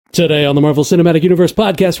Today on the Marvel Cinematic Universe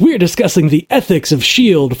podcast, we're discussing the ethics of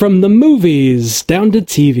S.H.I.E.L.D. from the movies down to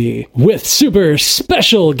TV with super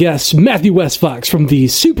special guest Matthew Westfox from the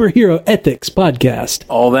Superhero Ethics podcast.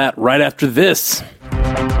 All that right after this.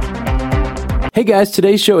 Hey guys,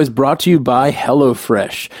 today's show is brought to you by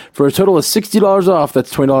HelloFresh. For a total of $60 off,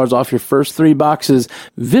 that's $20 off your first 3 boxes,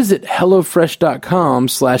 visit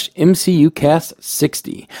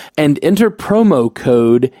HelloFresh.com/MCUcast60 and enter promo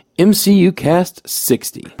code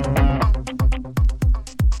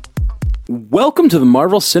MCUcast60. Welcome to the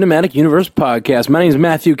Marvel Cinematic Universe podcast. My name is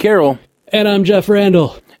Matthew Carroll. And I'm Jeff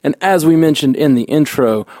Randall. And as we mentioned in the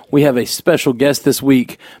intro, we have a special guest this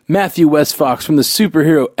week, Matthew Westfox from the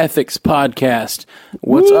Superhero Ethics podcast.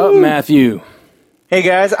 What's up, Matthew? Hey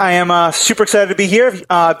guys, I am super excited to be here.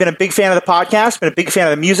 I've been a big fan of the podcast, been a big fan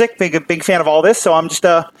of the music, big fan of all this, so I'm just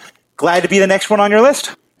glad to be the next one on your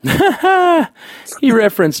list. He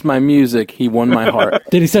referenced my music. He won my heart.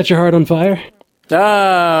 Did he set your heart on fire?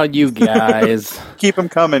 Ah, you guys. Keep them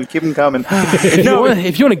coming. If you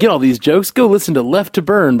want to get all these jokes, go listen to Left to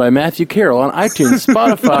Burn by Matthew Carroll on iTunes,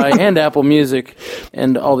 Spotify, and Apple Music,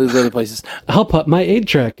 and all these other places. I'll put my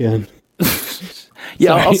 8-track in.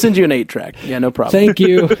 Yeah, I'll send you an 8-track. Yeah, no problem. Thank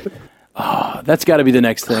you. Oh, that's got to be the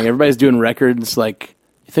next thing. Everybody's doing records. Like,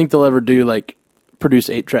 you think they'll ever do, like, produce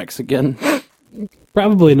 8-tracks again?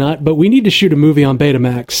 Probably not, but we need to shoot a movie on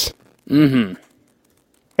Betamax. Mm-hmm.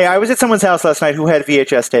 Hey, I was at someone's house last night who had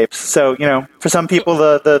VHS tapes, so, you know, for some people,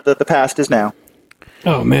 the past is now.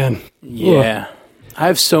 Oh, man. Yeah. Ugh. I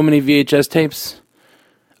have so many VHS tapes.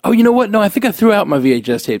 Oh, you know what? No, I think I threw out my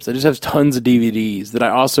VHS tapes. I just have tons of DVDs that I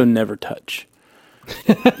also never touch.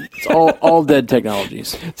 It's all dead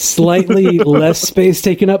technologies. Slightly less space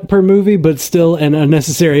taken up per movie, but still an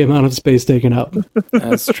unnecessary amount of space taken up.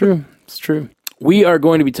 That's true. It's true. We are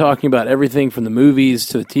going to be talking about everything from the movies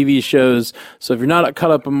to the TV shows. So if you're not caught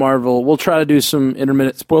up on Marvel, we'll try to do some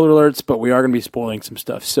intermittent spoiler alerts, but we are going to be spoiling some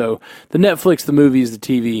stuff. So the Netflix, the movies, the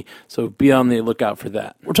TV, so be on the lookout for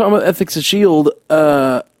that. We're talking about ethics of S.H.I.E.L.D.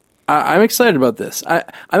 I'm excited about this. I'm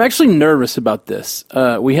actually nervous about this.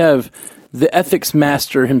 We have the ethics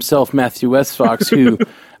master himself, Matthew Westfox, who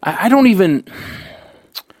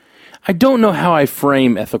I don't know how I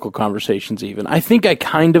frame ethical conversations even. I think I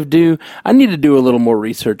kind of do. I need to do a little more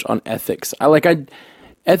research on ethics.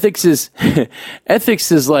 Ethics is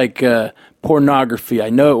like pornography. I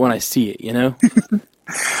know it when I see it, you know?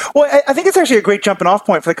 Well, I think it's actually a great jumping off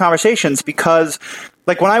point for the conversations because,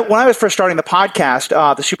 like, when I was first starting the podcast,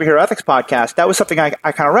 the Superhero Ethics podcast, that was something I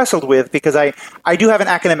kind of wrestled with because I do have an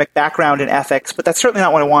academic background in ethics, but that's certainly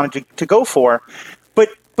not what I wanted to go for.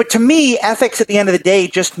 But to me, ethics at the end of the day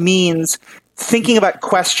just means thinking about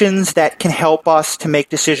questions that can help us to make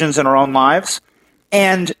decisions in our own lives.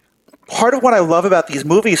 And part of what I love about these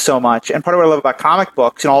movies so much, and part of what I love about comic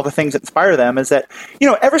books and all the things that inspire them, is that, you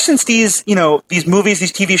know, ever since these movies,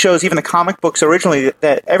 these TV shows, even the comic books originally,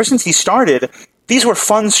 that ever since these started, these were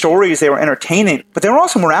fun stories. They were entertaining, but they were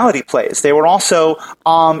also morality plays. They were also,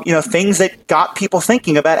 things that got people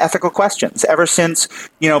thinking about ethical questions. Ever since,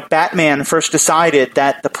 Batman first decided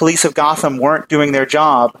that the police of Gotham weren't doing their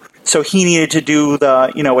job, so he needed to do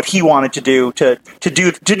what he wanted to do to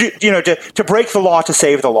break the law to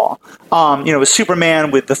save the law. With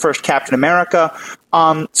Superman, with the first Captain America.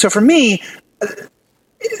 So for me,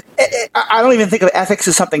 I don't even think of ethics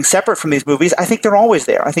as something separate from these movies. I think they're always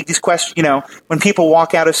there. I think these questions, when people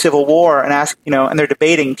walk out of Civil War and ask, and they're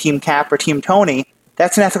debating Team Cap or Team Tony,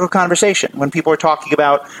 that's an ethical conversation. When people are talking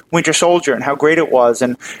about Winter Soldier and how great it was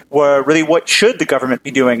and really what should the government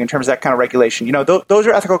be doing in terms of that kind of regulation, those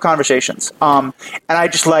are ethical conversations. And I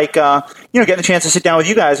just like, getting the chance to sit down with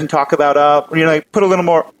you guys and talk about, put a little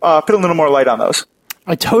more light on those.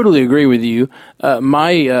 I totally agree with you.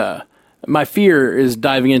 My fear is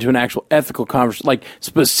diving into an actual ethical conversation. Like,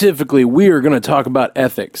 specifically, we are going to talk about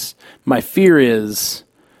ethics. My fear is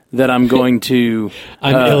that I'm going to...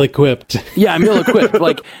 I'm ill-equipped. Yeah, I'm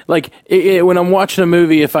ill-equipped. When I'm watching a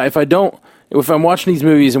movie, if I'm watching these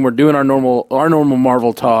movies and we're doing our normal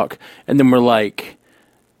Marvel talk, and then we're like...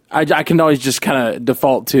 I can always just kind of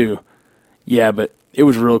default to, yeah, but it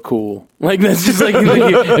was real cool. Like, that's just like...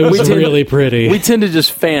 it was really pretty. We tend to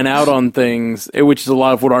just fan out on things, which is a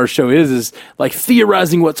lot of what our show is like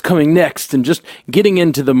theorizing what's coming next and just getting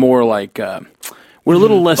into the more like... we're a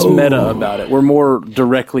little less meta about it. We're more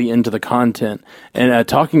directly into the content. And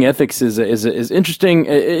talking ethics is interesting.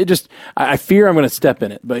 I fear I'm going to step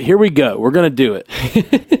in it, but here we go. We're going to do it.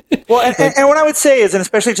 Well, and what I would say is, and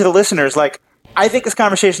especially to the listeners, like, I think this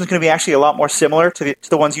conversation is going to be actually a lot more similar to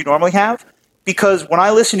the ones you normally have. because when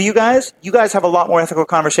I listen to you guys have a lot more ethical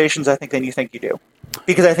conversations, I think, than you think you do.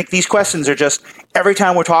 Because I think these questions are just, every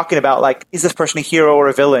time we're talking about, like, is this person a hero or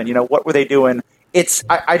a villain? You know, what were they doing?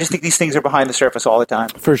 I just think these things are behind the surface all the time.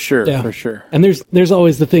 For sure, for sure. And there's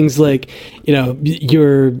always the things like, you know,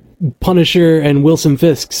 your Punisher and Wilson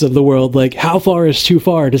Fisks of the world, like, how far is too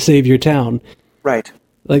far to save your town? Right.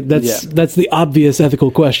 Like, that's the obvious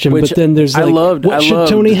ethical question. Which but then there's like, what should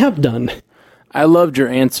Tony have done? I loved your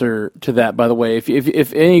answer to that, by the way. If any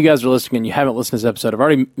of you guys are listening and you haven't listened to this episode, I've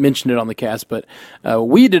already mentioned it on the cast, but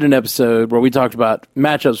we did an episode where we talked about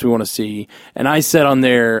matchups we want to see, and I said on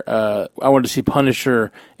there I wanted to see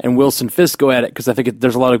Punisher and Wilson Fisk go at it because I think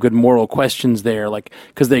there's a lot of good moral questions there, like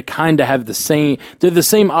because they kind of have they're the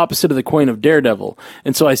same opposite of the coin of Daredevil.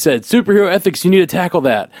 And so I said, superhero ethics, you need to tackle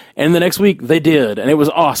that. And the next week they did, and it was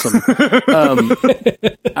awesome.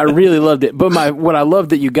 I really loved it. But what I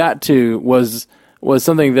loved that you got to was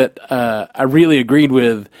something that I really agreed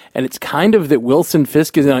with, and it's kind of that Wilson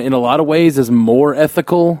Fisk is in a lot of ways is more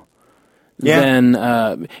ethical than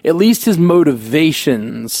at least his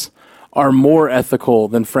motivations are more ethical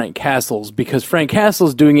than Frank Castle's, because Frank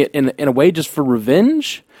Castle's doing it in a way just for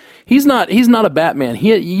revenge. He's not a Batman.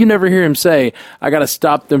 You never hear him say, I got to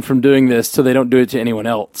stop them from doing this so they don't do it to anyone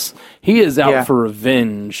else. He is out for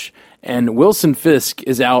revenge, and Wilson Fisk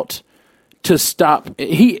is out to stop.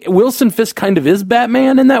 Wilson Fisk kind of is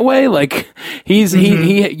Batman in that way. Like you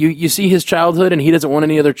see his childhood, and he doesn't want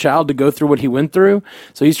any other child to go through what he went through.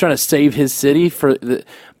 So he's trying to save his city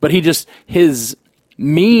but his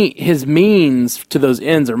means to those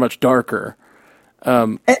ends are much darker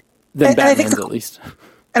than Batman's, at least.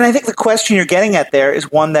 And I think the question you're getting at there is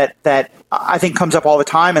one that I think comes up all the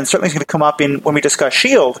time, and certainly is going to come up when we discuss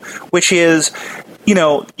S.H.I.E.L.D., which is, you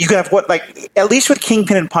know, you can have at least with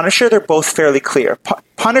Kingpin and Punisher, they're both fairly clear.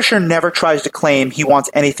 Punisher never tries to claim he wants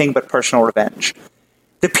anything but personal revenge.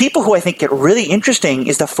 The people who I think get really interesting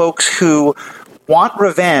is the folks who want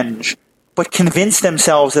revenge, but convince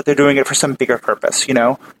themselves that they're doing it for some bigger purpose, you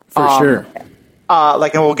know? For sure.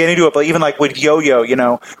 And we'll get into it, but even like with Yo-Yo, you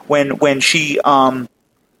know, when she,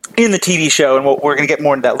 in the TV show, and we're going to get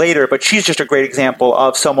more into that later, but she's just a great example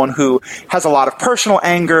of someone who has a lot of personal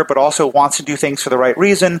anger, but also wants to do things for the right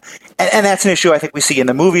reason. And that's an issue I think we see in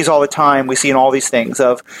the movies all the time. We see in all these things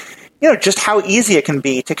of, you know, just how easy it can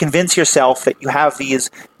be to convince yourself that you have these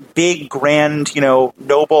big, grand, you know,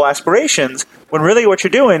 noble aspirations, when really what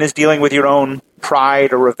you're doing is dealing with your own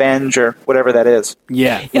pride or revenge or whatever that is.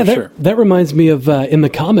 Yeah, sure. That reminds me of in the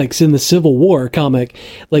comics, in the Civil War comic,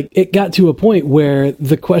 like it got to a point where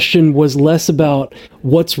the question was less about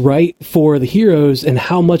what's right for the heroes and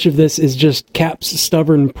how much of this is just Cap's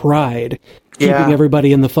stubborn pride keeping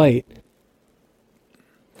everybody in the fight.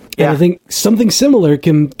 And I think something similar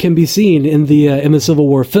can be seen in the Civil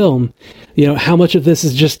War film. You know, how much of this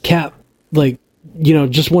is just Cap, like, you know,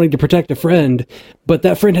 just wanting to protect a friend, but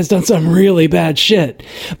that friend has done some really bad shit.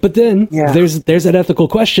 But then there's that ethical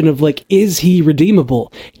question of, like, is he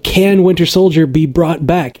redeemable? Can Winter Soldier be brought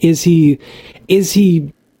back? Is he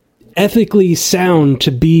ethically sound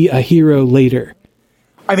to be a hero later?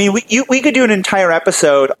 I mean, we could do an entire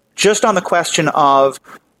episode just on the question of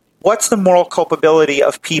what's the moral culpability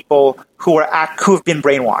of people who have been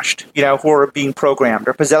brainwashed, you know, who are being programmed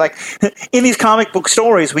or possessed. Like in these comic book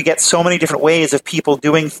stories, we get so many different ways of people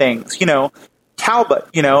doing things. You know, Talbot,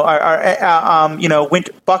 you know,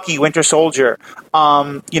 Bucky, Winter Soldier.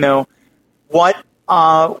 You know, what's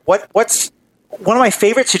one of my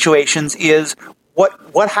favorite situations is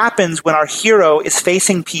what happens when our hero is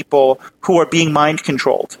facing people who are being mind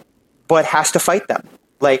controlled, but has to fight them.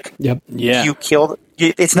 Like, you killed.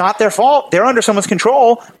 It's not their fault. They're under someone's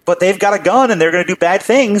control, but they've got a gun and they're going to do bad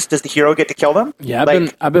things. Does the hero get to kill them? Yeah,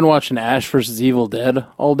 I've been watching Ash vs. Evil Dead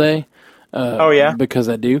all day. Because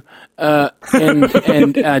I do. And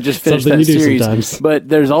I just finished that series. Sometimes. But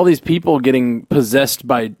there's all these people getting possessed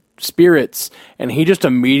by spirits, and he just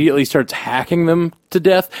immediately starts hacking them to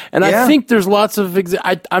death. And I think there's lots of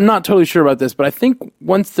I'm not totally sure about this, but I think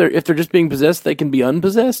if they're just being possessed, they can be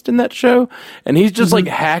unpossessed in that show. And he's just like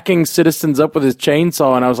hacking citizens up with his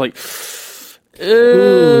chainsaw, and I was like,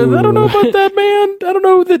 I don't know about that, man. I don't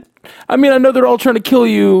know that. I mean, I know they're all trying to kill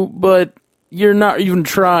you, but you're not even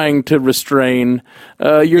trying to restrain.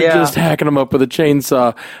 You're just hacking them up with a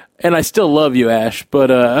chainsaw. And I still love you, Ash, but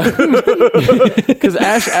because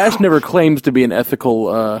Ash never claims to be an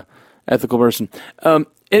ethical person.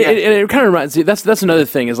 It kind of reminds me. That's another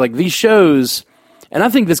thing is like these shows, and I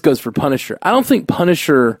think this goes for Punisher. I don't think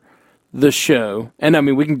Punisher, the show, and I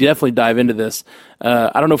mean we can definitely dive into this.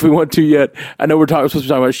 I don't know if we want to yet. I know we're supposed to be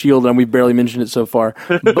talking about S.H.I.E.L.D. and we barely mentioned it so far,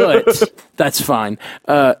 but that's fine.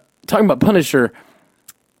 To talking about Punisher,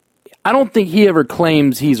 I don't think he ever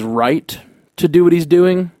claims he's right to do what he's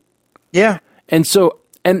doing. Yeah. And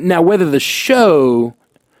now whether the show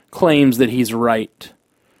claims that he's right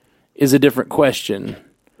is a different question.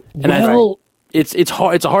 And it's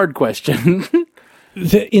hard. It's a hard question.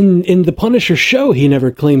 In the Punisher show, he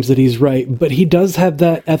never claims that he's right, but he does have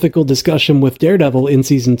that ethical discussion with Daredevil in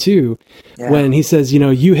season 2 when he says,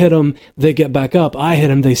 you hit them, they get back up. I hit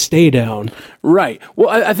them, they stay down. Right. Well,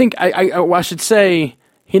 I think I should say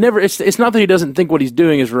he never. It's not that he doesn't think what he's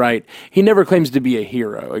doing is right. He never claims to be a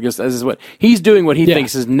hero. I guess this is what he's doing. What he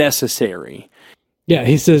thinks is necessary. Yeah,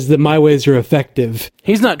 he says that my ways are effective.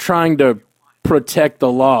 He's not trying to protect the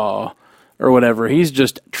law or whatever. He's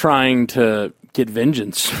just trying to get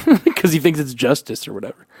vengeance because he thinks it's justice or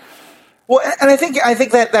whatever. Well, and I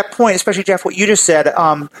think that point, especially Jeff, what you just said,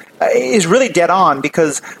 is really dead on,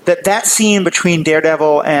 because that scene between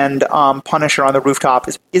Daredevil and Punisher on the rooftop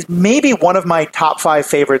is maybe one of my top 5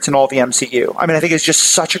 favorites in all the MCU. I mean, I think it's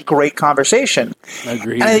just such a great conversation.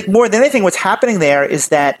 Agreed. And I think more than anything, what's happening there is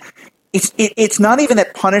that it's not even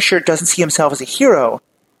that Punisher doesn't see himself as a hero,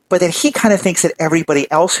 but that he kind of thinks that everybody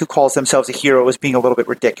else who calls themselves a hero is being a little bit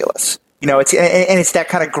ridiculous. It's that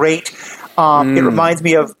kind of great. It reminds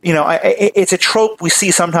me of, it's a trope we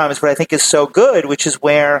see sometimes, but I think is so good, which is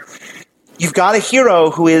where you've got a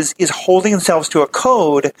hero who is holding themselves to a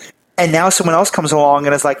code, and now someone else comes along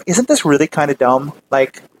and is like, isn't this really kind of dumb?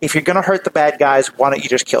 Like, if you're going to hurt the bad guys, why don't you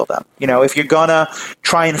just kill them? If you're going to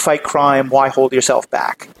try and fight crime, why hold yourself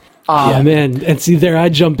back? Man. And see, there I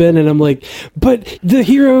jump in and I'm like, but the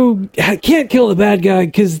hero can't kill the bad guy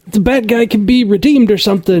because the bad guy can be redeemed or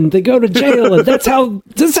something. They go to jail, and that's how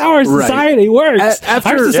our society works.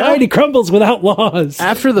 Our society crumbles without laws.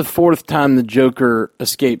 After the 4th time the Joker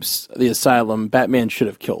escapes the asylum, Batman should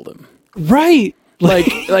have killed him. Right.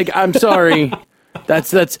 Like I'm sorry.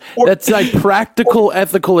 That's like practical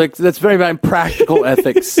ethical. That's very, very practical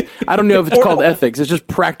ethics. I don't know if it's called ethics. It's just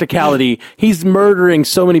practicality. He's murdering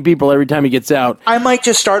so many people every time he gets out. I might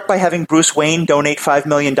just start by having Bruce Wayne donate $5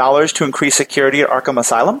 million to increase security at Arkham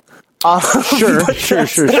Asylum. Sure.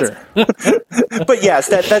 But yes,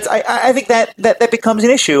 that's. I think that becomes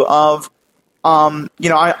an issue of, I'm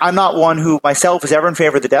not one who myself is ever in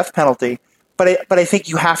favor of the death penalty, but I think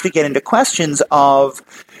you have to get into questions of.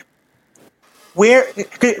 One of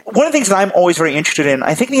the things that I'm always very interested in,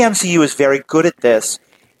 I think the MCU is very good at this,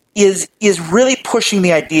 is really pushing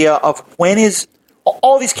the idea of when is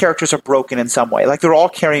all these characters are broken in some way, like they're all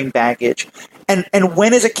carrying baggage, and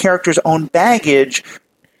when is a character's own baggage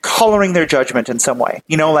coloring their judgment in some way?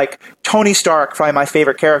 Like Tony Stark, probably my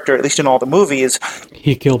favorite character, at least in all the movies.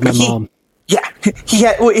 He killed my mom. Yeah,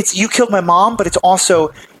 it's you killed my mom, but it's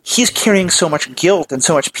also he's carrying so much guilt and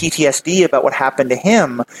so much PTSD about what happened to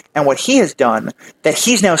him and what he has done that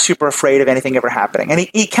he's now super afraid of anything ever happening. And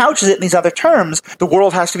he couches it in these other terms. The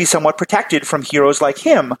world has to be somewhat protected from heroes like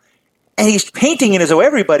him. And he's painting it as though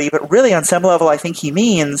everybody, but really on some level I think he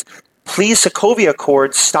means, please, Sokovia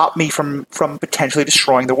Accords, stop me from potentially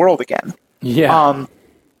destroying the world again. Yeah.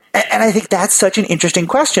 And I think that's such an interesting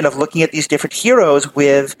question of looking at these different heroes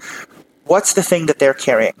with what's the thing that they're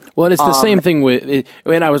carrying? Well, and it's the same thing with,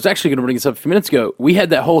 and I was actually going to bring this up a few minutes ago. We had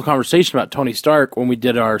that whole conversation about Tony Stark when we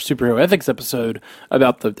did our superhero ethics episode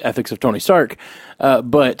about the ethics of Tony Stark.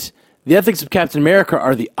 But the ethics of Captain America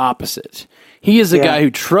are the opposite. He is a guy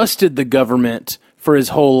who trusted the government for his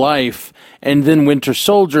whole life, and then Winter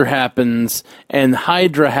Soldier happens, and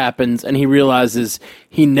Hydra happens, and he realizes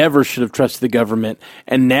he never should have trusted the government,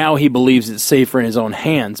 and now he believes it's safer in his own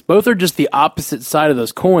hands. Both are just the opposite side of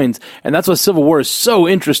those coins, and that's why Civil War is so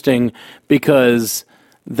interesting, because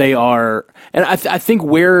they are... And I think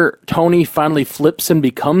where Tony finally flips and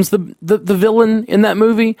becomes the villain in that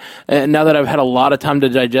movie, and now that I've had a lot of time to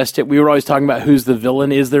digest it, we were always talking about who's the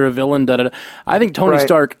villain, is there a villain, da-da-da. I think Tony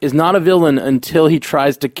Stark is not a villain until he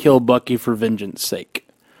tries to kill Bucky for vengeance sake.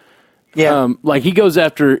 Yeah. Like he goes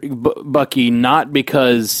after Bucky not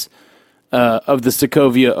because of the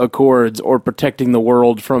Sokovia Accords or protecting the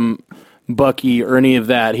world from Bucky or any of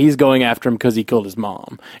that. He's going after him because he killed his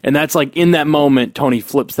mom. And that's like in that moment, Tony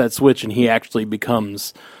flips that switch and he actually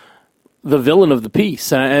becomes the villain of the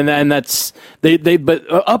piece. And that's but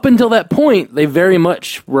up until that point, they very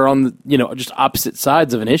much were on the, just opposite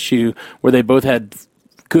sides of an issue where they both had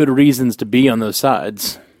good reasons to be on those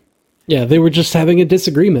sides. Yeah, they were just having a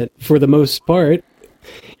disagreement for the most part.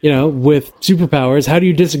 With superpowers, how do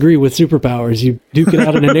you disagree with superpowers? You duke it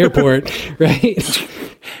out in an airport, right?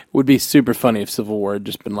 Would be super funny if Civil War had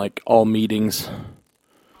just been like all meetings.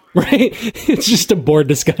 Right? It's just a board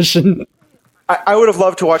discussion. I would have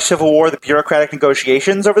loved to watch Civil War, the bureaucratic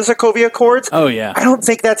negotiations over the Sokovia Accords. Oh, yeah. I don't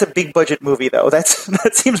think that's a big budget movie, though. That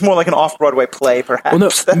seems more like an off-Broadway play, perhaps. Well,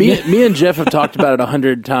 no, me and Jeff have talked about it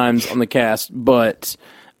 100 times on the cast, but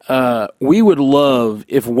we would love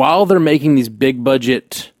if while they're making these big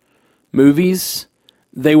budget movies,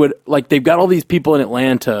 they would, like, they've got all these people in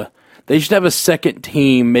Atlanta. They should have a second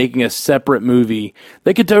team making a separate movie.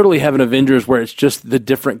 They could totally have an Avengers where it's just the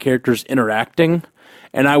different characters interacting.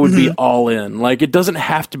 And I would be all in. Like, it doesn't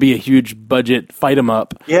have to be a huge budget fight 'em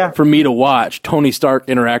up for me to watch Tony Stark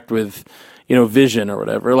interact with, Vision or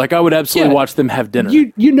whatever. Like, I would absolutely watch them have dinner.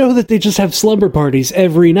 You know that they just have slumber parties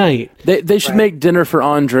every night. They should make dinner for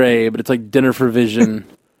Andre, but it's like dinner for Vision.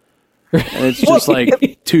 And it's just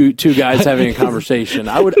like two guys having a conversation.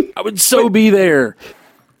 I would so be there.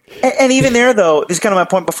 And even there, though, this is kind of my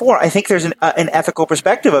point before. I think there's an ethical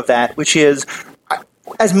perspective of that, which is,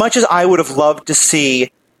 as much as I would have loved to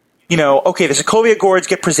see, okay, the Sokovia Accords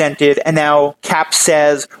get presented, and now Cap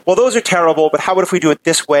says, well, those are terrible, but how about if we do it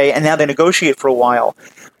this way? And now they negotiate for a while.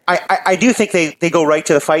 I do think they go right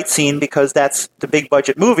to the fight scene because that's the big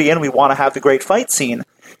budget movie, and we want to have the great fight scene.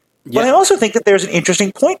 Yeah. But I also think that there's an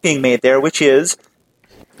interesting point being made there, which is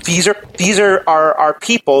these are our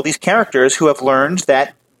people, these characters who have learned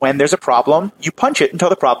that when there's a problem, you punch it until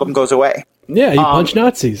the problem goes away. Yeah, you punch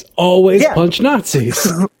Nazis. Always punch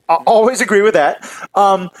Nazis. I always agree with that.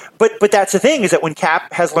 But that's the thing, is that when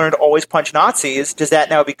Cap has learned always punch Nazis, does that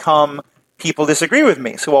now become people disagree with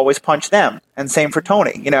me, so always punch them? And same for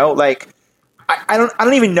Tony. I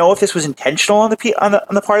don't even know if this was intentional on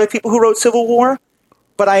the part of the people who wrote Civil War.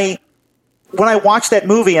 But when I watched that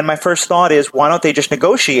movie, and my first thought is, why don't they just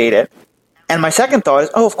negotiate it? And my second thought is,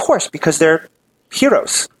 of course, because they're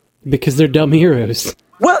heroes. Because they're dumb heroes.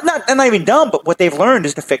 Well, not even dumb, but what they've learned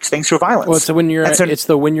is to fix things through violence. Well, so when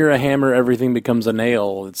you're a hammer, everything becomes a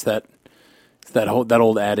nail. It's that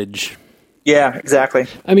old adage. Yeah, exactly.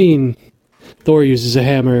 I mean, Thor uses a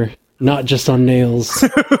hammer not just on nails.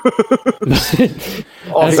 That's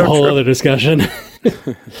a whole other discussion.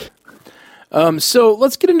 So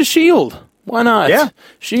let's get into S.H.I.E.L.D. Why not? Yeah.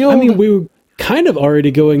 S.H.I.E.L.D. I mean, we were kind of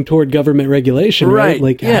already going toward government regulation, right?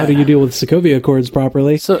 Like, how do you deal with Sokovia Accords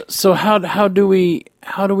properly? So how do we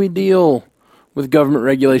deal with government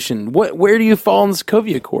regulation? Where do you fall on the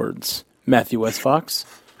Sokovia Accords, Matthew West Fox?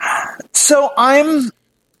 So I'm,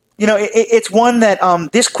 it's one that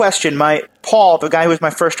this question, Paul, the guy who was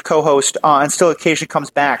my first co-host and still occasionally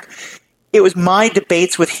comes back, it was my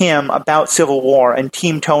debates with him about Civil War and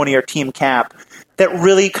Team Tony or Team Cap that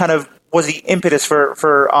really kind of was the impetus for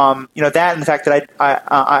that, and the fact that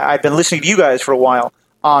I've been listening to you guys for a while.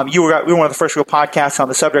 We were one of the first real podcasts on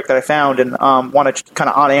the subject that I found, and want to kind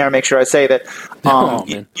of on air make sure I say that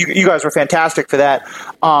you guys were fantastic for that.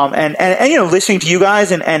 And listening to you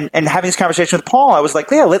guys and having this conversation with Paul, I was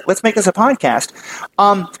like, yeah, let's make this a podcast.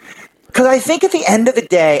 Because I think at the end of the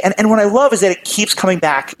day, and what I love is that it keeps coming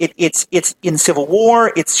back. It's in Civil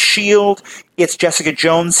War, it's S.H.I.E.L.D., it's Jessica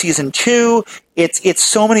Jones Season 2, it's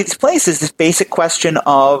so many of these places, this basic question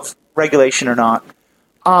of regulation or not.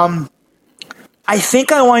 I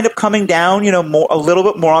think I wind up coming down, a little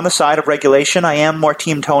bit more on the side of regulation. I am more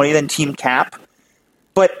Team Tony than Team Cap.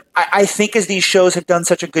 But I think as these shows have done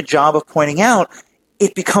such a good job of pointing out,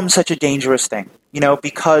 it becomes such a dangerous thing,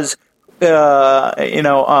 because...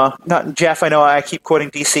 not Jeff. I know I keep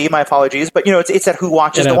quoting DC. My apologies, but it's that who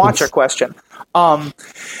watches the watcher question. And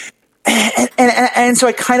so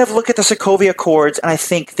I kind of look at the Sokovia Accords, and I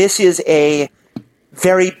think this is a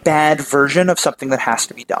very bad version of something that has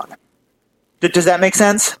to be done. Does that make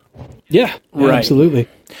sense? Yeah, right. Absolutely.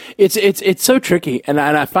 It's so tricky, and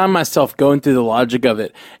I find myself going through the logic of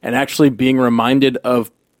it and actually being reminded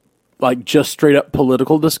of like just straight up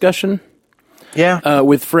political discussion. Yeah,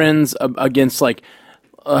 with friends against like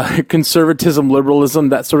conservatism, liberalism,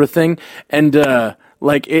 that sort of thing, and and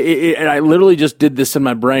I literally just did this in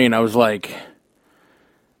my brain. I was like,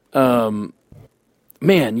 man,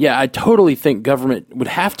 yeah, I totally think government would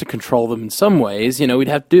have to control them in some ways. We'd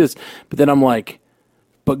have to do this, but then I'm like,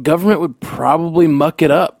 but government would probably muck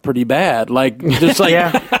it up pretty bad. Like, just like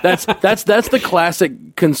that's the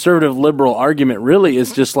classic conservative liberal argument. Really,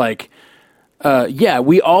 is just like.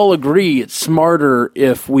 We all agree it's smarter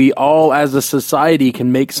if we all as a society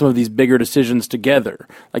can make some of these bigger decisions together.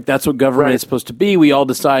 Like, that's what government is supposed to be. We all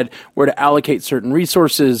decide where to allocate certain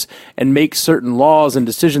resources and make certain laws and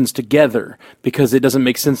decisions together because it doesn't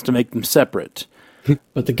make sense to make them separate.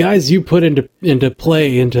 But the guys you put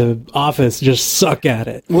into office just suck at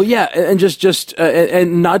it. Well, yeah, and just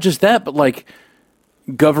and not just that, but like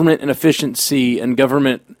government inefficiency and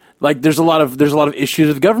government. Like, there's a lot of issues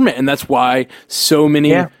with government, and that's why so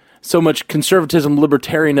many so much conservatism,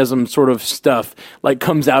 libertarianism sort of stuff like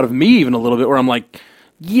comes out of me even a little bit, where I'm like,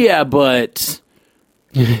 yeah, but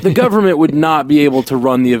the government would not be able to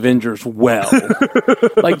run the Avengers well.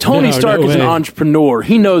 Like Tony Stark is an entrepreneur;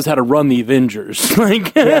 he knows how to run the Avengers.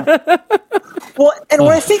 Like, well, and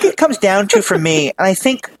what I think it comes down to for me, and I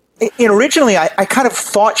think. Originally, I kind of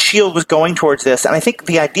thought S.H.I.E.L.D. was going towards this, and I think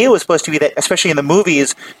the idea was supposed to be that, especially in the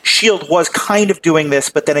movies, S.H.I.E.L.D. was kind of doing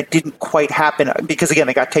this, but then it didn't quite happen because, again,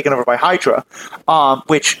 they got taken over by Hydra,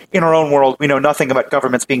 which, in our own world, we know nothing about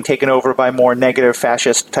governments being taken over by more negative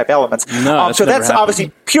fascist-type elements. No, so that's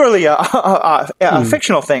obviously purely a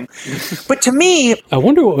fictional thing. But to me... I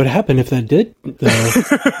wonder what would happen if that did, though.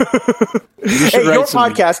 Hey, your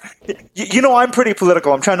podcast, you know I'm pretty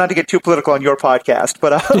political. I'm trying not to get too political on your podcast,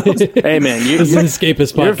 but... Hey man, this is an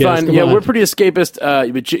escapist podcast. You're fine. Yeah, we're pretty escapist.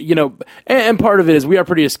 But and part of it is we are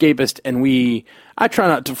pretty escapist, and I try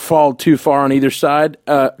not to fall too far on either side.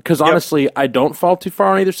 Because honestly, I don't fall too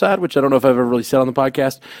far on either side, which I don't know if I've ever really said on the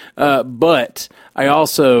podcast. But I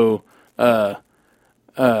also don't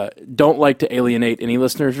like to alienate any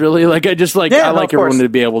listeners. Really, like I just like I like everyone to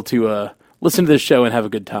be able to listen to this show and have a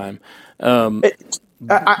good time.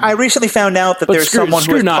 I recently found out that there's someone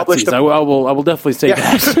who has published. I will definitely say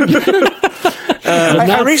that.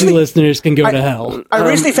 Nazi listeners can go to hell. I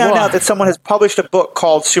recently found out that someone has published a book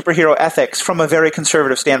called Superhero Ethics from a very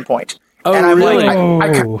conservative standpoint. Oh, and I'm really? I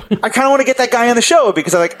kind of want to get that guy on the show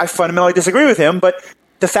because I fundamentally disagree with him. But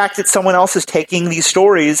the fact that someone else is taking these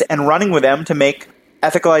stories and running with them to make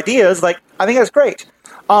ethical ideas, I think that's great.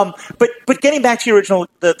 But getting back to your original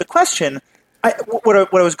the question, what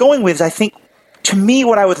I was going with is I think. To me,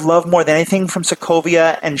 what I would love more than anything from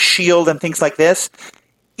Sokovia and S.H.I.E.L.D. and things like this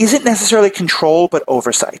isn't necessarily control, but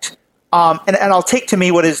oversight. And I'll take to me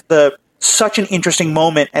what is such an interesting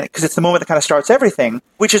moment, and because it's the moment that kind of starts everything,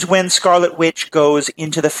 which is when Scarlet Witch goes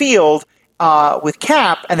into the field with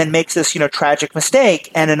Cap and then makes this tragic mistake,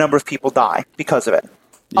 and a number of people die because of it.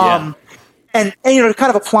 Yeah. And to kind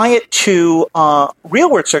of apply it to real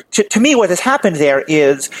world, to me, what has happened there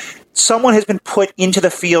is. Someone has been put into the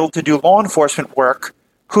field to do law enforcement work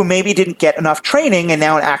who maybe didn't get enough training, and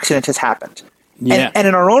now an accident has happened. Yeah. And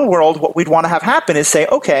in our own world, what we'd want to have happen is say,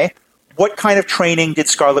 okay, what kind of training did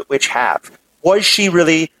Scarlet Witch have?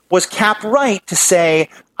 Was Cap right to say,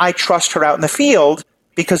 I trust her out in the field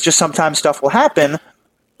because just sometimes stuff will happen?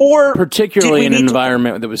 Or particularly in an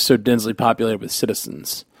environment that was so densely populated with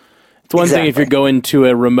citizens. It's one thing if you're going to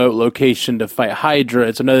a remote location to fight Hydra.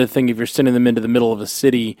 It's another thing if you're sending them into the middle of a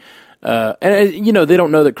city. And they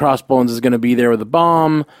don't know that Crossbones is going to be there with a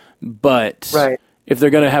bomb. But if they're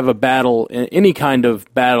going to have a battle, any kind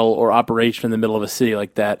of battle or operation in the middle of a city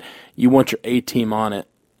like that, you want your A-team on it.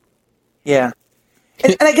 Yeah.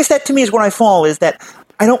 And I guess that to me is where I fall, is that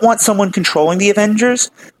I don't want someone controlling the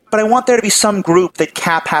Avengers, but I want there to be some group that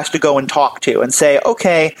Cap has to go and talk to and say,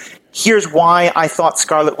 okay, here's why I thought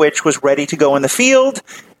Scarlet Witch was ready to go in the field.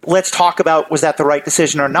 Let's talk about, was that the right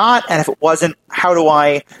decision or not? And if it wasn't, how do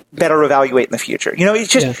I better evaluate in the future?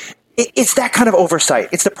 It's just, it's that kind of oversight.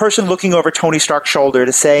 It's the person looking over Tony Stark's shoulder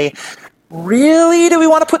to say, really, do we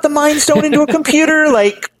want to put the Mind Stone into a computer?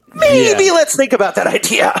 Maybe let's think about that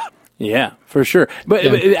idea. Yeah, for sure. But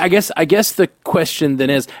I guess the question then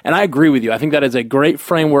is, and I agree with you, I think that is a great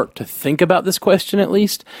framework to think about this question, at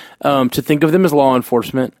least, to think of them as law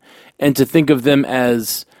enforcement and to think of them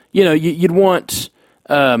as, you'd want,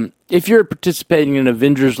 if you're participating in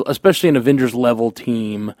Avengers, especially an Avengers level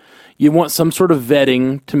team, you want some sort of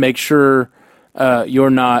vetting to make sure you're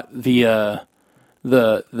not the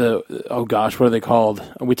oh gosh, what are they called?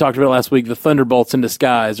 We talked about it last week, the Thunderbolts in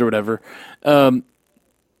disguise or whatever. Oh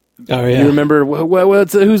yeah, you remember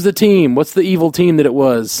who's the team? What's the evil team that it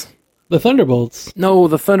was? The Thunderbolts. No,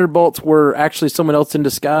 the Thunderbolts were actually someone else in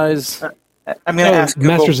disguise. I'm going to ask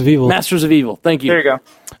Google. Masters of Evil. Masters of Evil. Thank you. There you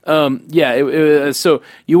go. So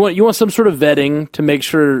you want some sort of vetting to make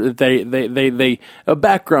sure that they a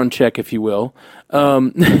background check, if you will.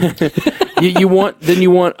 You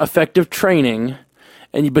want effective training,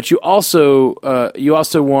 but you also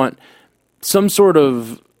want some sort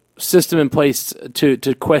of system in place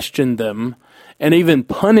to question them and even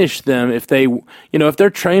punish them if they, if they're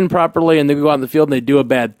trained properly and they go out in the field and they do a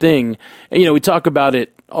bad thing. And, we talk about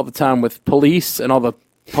it all the time with police and all the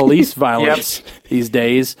police violence these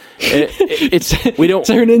days. We don't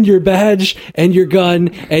turn in your badge and your gun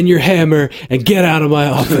and your hammer and get out of my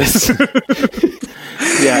office.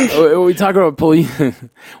 Yeah, we talk about police.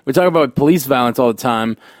 We talk about police violence all the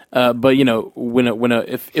time. But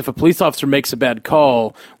if a police officer makes a bad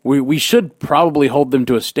call, we should probably hold them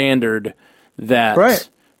to a standard that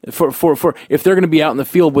For if they're going to be out in the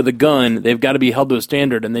field with a gun, they've got to be held to a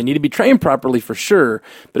standard, and they need to be trained properly for sure.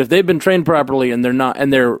 But if they've been trained properly and they're not,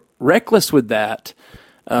 and they're reckless with that,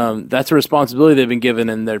 that's a responsibility they've been given,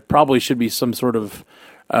 and there probably should be some sort of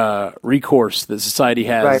recourse that society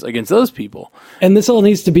has against those people. And this all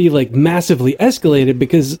needs to be like massively escalated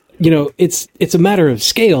because, it's a matter of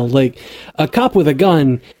scale. Like a cop with a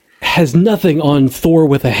gun has nothing on Thor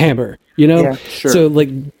with a hammer, Yeah, sure. So like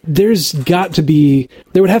there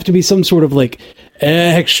would have to be some sort of like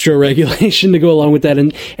extra regulation to go along with that.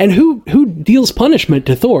 And who deals punishment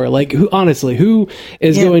to Thor? Like who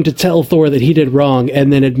is going to tell Thor that he did wrong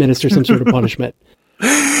and then administer some sort of punishment?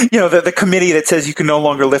 The committee that says you can no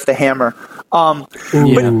longer lift the hammer.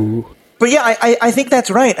 But yeah, I think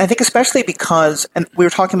that's right. I think especially because, and we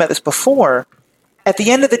were talking about this before, at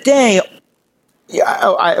the end of the day,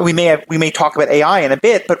 we may talk about AI in a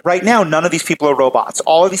bit, but right now, none of these people are robots.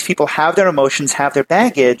 All of these people have their emotions, have their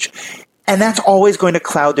baggage, and that's always going to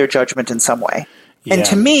cloud their judgment in some way. Yeah. And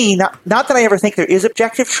to me, not that I ever think there is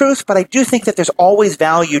objective truth, but I do think that there's always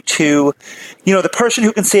value to, the person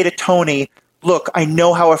who can say to Tony, look, I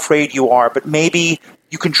know how afraid you are, but maybe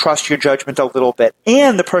you can trust your judgment a little bit.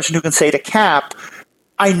 And the person who can say to Cap,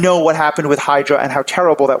 I know what happened with Hydra and how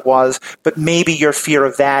terrible that was, but maybe your fear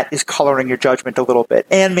of that is coloring your judgment a little bit.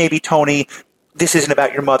 And maybe, Tony, this isn't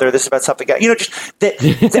about your mother, this is about something else. Just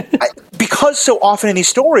that because so often in these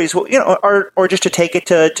stories, or just to take it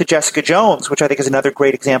to Jessica Jones, which I think is another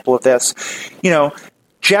great example of this,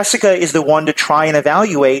 Jessica is the one to try and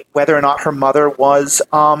evaluate whether or not her mother was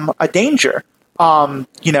a danger.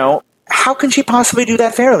 How can she possibly do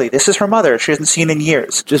that fairly? This is her mother. She hasn't seen in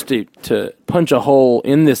years. Just to punch a hole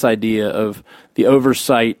in this idea of the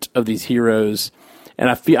oversight of these heroes, and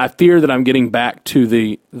I fear that I'm getting back to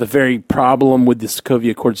the very problem with the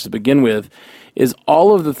Sokovia Accords to begin with, is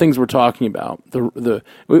all of the things we're talking about,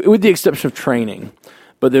 with the exception of training,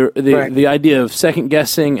 but the idea of second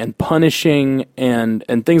guessing and punishing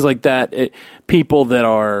and things like that, people that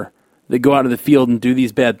go out in the field and do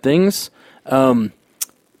these bad things.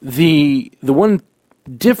 The one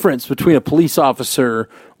difference between a police officer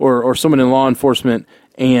or someone in law enforcement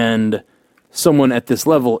and someone at this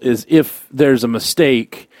level is if there's a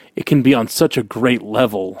mistake, it can be on such a great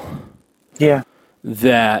level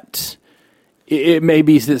that it may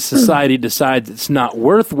be that society decides it's not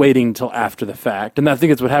worth waiting till after the fact. And I think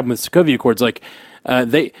that's what happened with Sokovia Accords. Like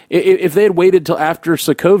if they had waited till after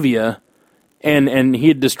Sokovia and he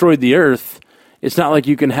had destroyed the Earth, it's not like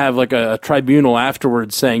you can have like a tribunal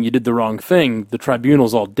afterwards saying you did the wrong thing. The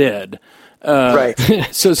tribunal's all dead. Right.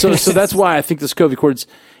 So that's why I think the Sokovia Accords,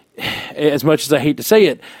 as much as I hate to say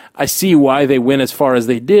it, I see why they went as far as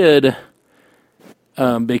they did.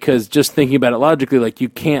 Because just thinking about it logically, like you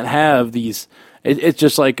can't have these. It's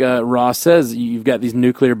just like Ross says, you've got these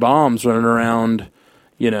nuclear bombs running around,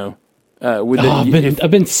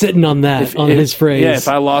 I've been sitting on that, his phrase. Yeah, if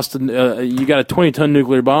I lost, you got a 20-ton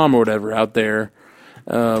nuclear bomb or whatever out there,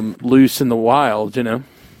 loose in the wild,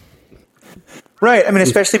 Right. I mean,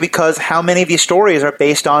 especially because how many of these stories are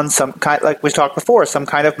based on some kind, like we talked before, some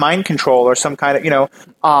kind of mind control or some kind of,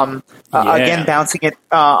 again, bouncing it.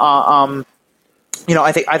 I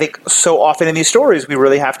think so often in these stories we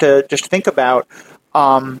really have to just think about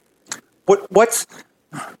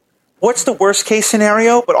what's the worst case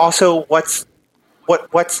scenario, but also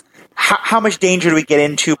how much danger do we get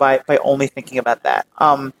into by only thinking about that?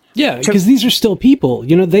 Because these are still people.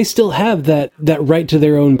 They still have that right to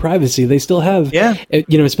their own privacy. They still have,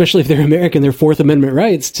 especially if they're American, their Fourth Amendment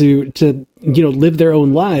rights to live their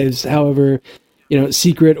own lives, however,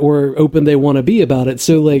 secret or open they want to be about it.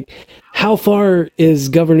 So, like, how far is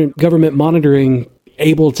government monitoring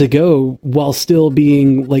able to go while still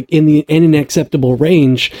being like in an acceptable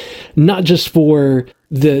range, not just for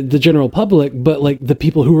the general public, but like the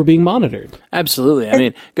people who are being monitored? Absolutely. I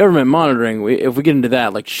mean, government monitoring, if we get into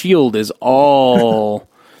that, like SHIELD is all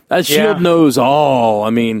that SHIELD knows all. I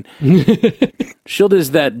mean, SHIELD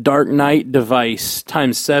is that Dark Knight device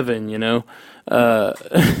times 7, over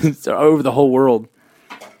the whole world.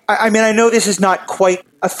 I mean, I know this is not quite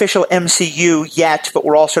official MCU yet, but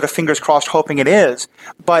we're all sort of fingers crossed hoping it is.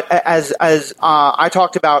 But as I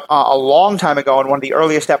talked about a long time ago in one of the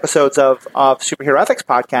earliest episodes of Superhero Ethics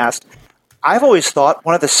podcast, I've always thought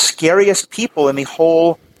one of the scariest people in the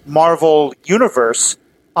whole Marvel universe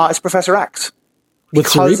is Professor X. With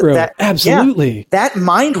Cerebro. Absolutely. That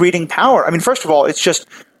mind-reading power. I mean, first of all, it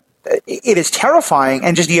is terrifying,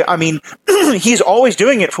 and he's always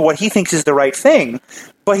doing it for what he thinks is the right thing,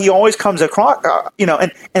 but he always comes across,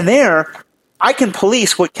 and there, I can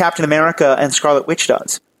police what Captain America and Scarlet Witch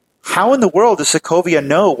does. how in the world does Sokovia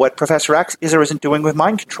know what Professor X is or isn't doing with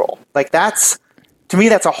mind control? Like, to me,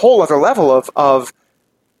 that's a whole other level of,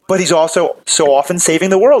 but he's also so often saving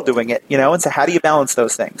the world doing it, and so how do you balance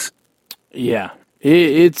those things? Yeah.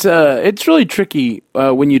 It's really tricky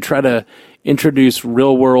when you try to introduce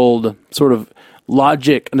real world sort of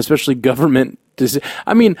logic, and especially government.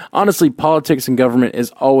 I mean, honestly, politics and government is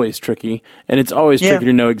always tricky, and it's always tricky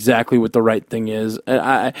to know exactly what the right thing is.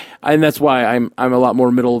 And that's why I'm a lot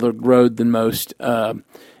more middle of the road than most.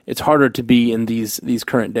 It's harder to be in these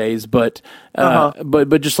current days, but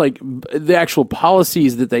just like the actual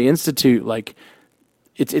policies that they institute, like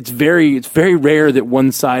it's very rare that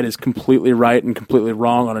one side is completely right and completely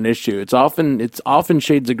wrong on an issue. It's often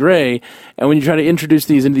shades of gray, and when you try to introduce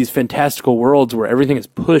these into these fantastical worlds where everything is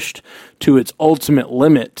pushed to its ultimate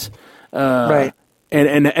limit, right,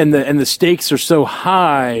 and the stakes are so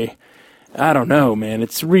high, I don't know, man.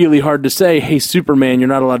 It's really hard to say, "Hey, Superman, you're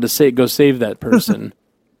not allowed to go save that person."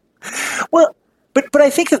 Well, but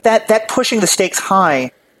I think that pushing the stakes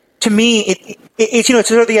high, to me, it's it's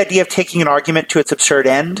sort of the idea of taking an argument to its absurd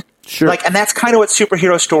end. Sure. And that's kind of what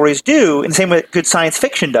superhero stories do, in the same way that good science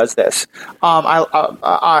fiction does this.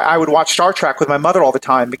 I would watch Star Trek with my mother all the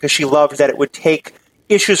time because she loved that it would take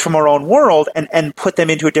issues from our own world and put them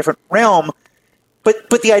into a different realm.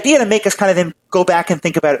 But the idea to make us kind of then go back and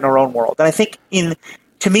think about it in our own world. And I think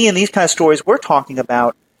to me, in these kind of stories we're talking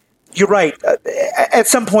about, you're right. At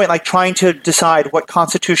some point, like trying to decide what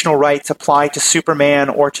constitutional rights apply to Superman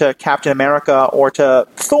or to Captain America or to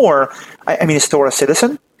Thor. I mean, is Thor a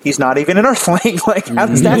citizen? He's not even an Earthling. Like, how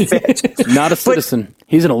does that fit? Not a citizen.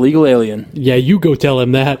 He's an illegal alien. Yeah, you go tell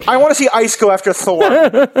him that. I want to see Ice go after Thor.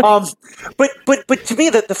 But to me,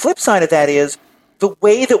 the flip side of that is the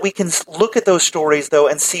way that we can look at those stories, though,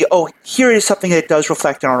 and see, here is something that does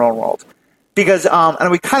reflect in our own world. Because,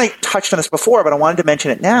 and we kind of touched on this before, but I wanted to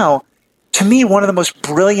mention it now. To me, one of the most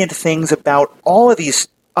brilliant things about all of these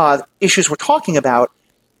issues we're talking about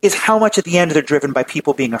is how much at the end they're driven by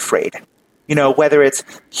people being afraid. Whether it's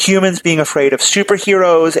humans being afraid of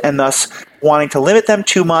superheroes and thus wanting to limit them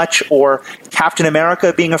too much, or Captain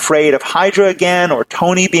America being afraid of Hydra again, or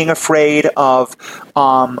Tony being afraid of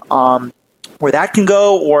where that can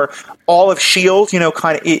go, or all of S.H.I.E.L.D.,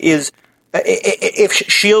 kind of is... If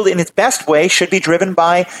S.H.I.E.L.D. in its best way should be driven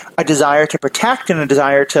by a desire to protect and a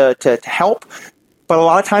desire to help. But a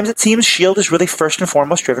lot of times it seems S.H.I.E.L.D. is really first and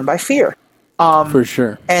foremost driven by fear. For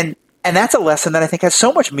sure. And that's a lesson that I think has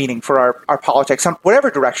so much meaning for our politics, on whatever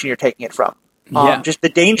direction you're taking it from. Just the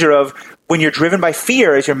danger of when you're driven by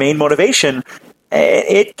fear as your main motivation,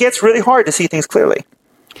 it gets really hard to see things clearly.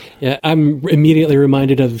 Yeah, I'm immediately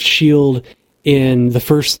reminded of S.H.I.E.L.D. in the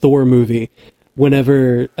first Thor movie.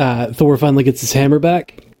 Whenever Thor finally gets his hammer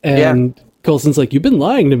back, and Coulson's like, "You've been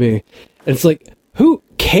lying to me," and it's like, who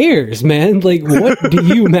cares, man? Like, what do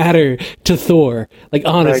you matter to Thor? Like,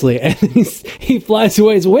 honestly. Right. And he flies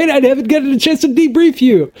away. He's, wait, I haven't gotten a chance to debrief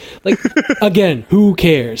you. Like, again, who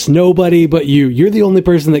cares? Nobody but you. You're the only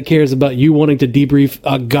person that cares about you wanting to debrief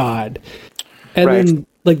a god. And then,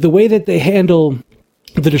 like, the way that they handle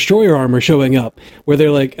the Destroyer armor showing up, where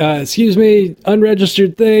they're like, excuse me,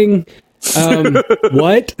 unregistered thing.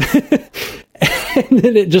 What? And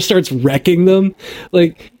then it just starts wrecking them.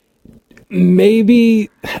 Like, maybe,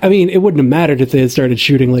 I mean, it wouldn't have mattered if they had started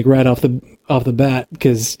shooting like right off the bat,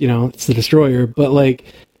 because it's the Destroyer. But like,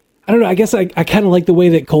 I don't know. I guess I kind of like the way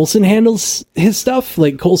that Coulson handles his stuff.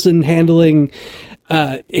 Like Coulson handling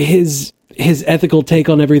his ethical take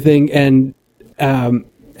on everything, and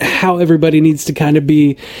how everybody needs to kind of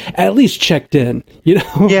be at least checked in,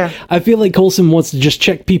 Yeah. I feel like Coulson wants to just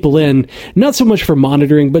check people in, not so much for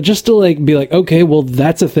monitoring, but just to like be like, okay, well,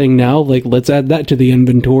 that's a thing now. Like, let's add that to the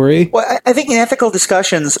inventory. Well, I think in ethical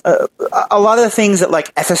discussions, a lot of the things that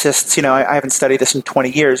like ethicists, I haven't studied this in 20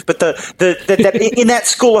 years, but that in that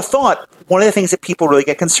school of thought, one of the things that people really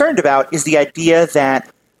get concerned about is the idea that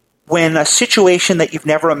when a situation that you've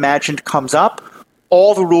never imagined comes up,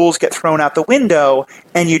 all the rules get thrown out the window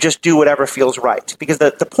and you just do whatever feels right. Because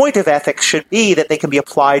the point of ethics should be that they can be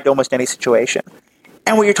applied to almost any situation.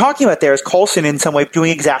 And what you're talking about there is Coulson in some way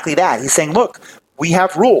doing exactly that. He's saying, look, we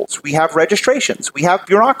have rules, we have registrations, we have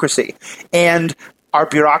bureaucracy. And our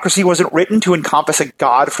bureaucracy wasn't written to encompass a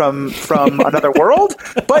god from another world,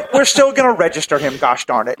 but we're still going to register him, gosh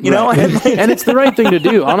darn it. Right. And it's the right thing to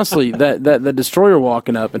do, honestly, that the Destroyer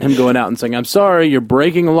walking up and him going out and saying, I'm sorry, you're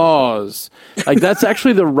breaking laws. Like, that's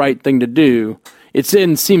actually the right thing to do.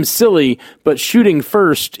 Seems silly, but shooting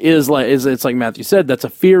first it's like Matthew said, that's a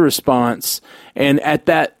fear response. And at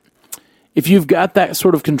that, if you've got that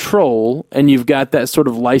sort of control and you've got that sort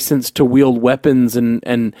of license to wield weapons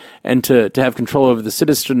and to have control over the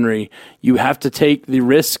citizenry, you have to take the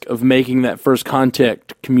risk of making that first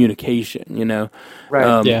contact communication, you know?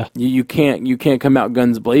 Right. You can't come out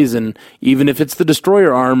guns blazing, even if it's the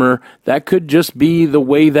destroyer armor. That could just be the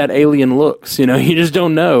way that alien looks, you know? You just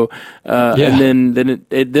don't know. And then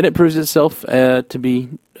it proves itself to be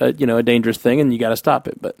a dangerous thing, and you got to stop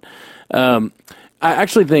it. But I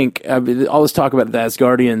actually think all this talk about the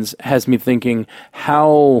Asgardians has me thinking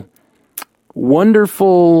how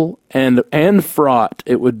wonderful and fraught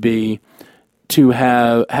it would be to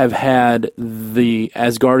have had the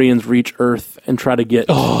Asgardians reach Earth and try to get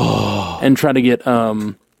not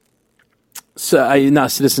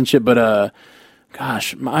citizenship, but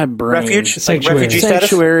gosh, my brain. Refuge? Sanctuary. Like refugee status?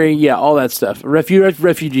 Sanctuary, yeah, all that stuff.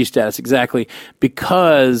 Refugee status, exactly.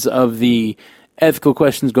 Because of the ethical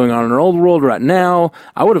questions going on in our old world right now,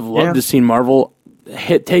 I would have loved to see Marvel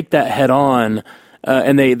take that head on,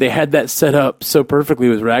 and they had that set up so perfectly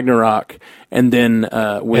with Ragnarok, and then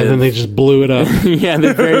they just blew it up. yeah,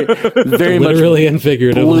 they very much Literally and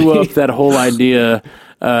figuratively blew up that whole idea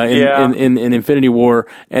in Infinity War,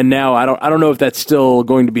 and now I don't know if that's still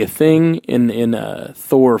going to be a thing in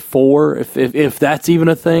Thor 4, if that's even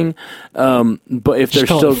a thing. But if just they're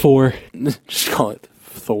call still it 4. just call it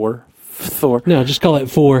Thor. No, just call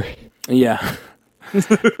it 4. Yeah.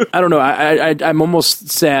 I don't know. I'm almost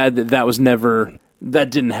sad that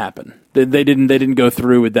didn't happen. They didn't go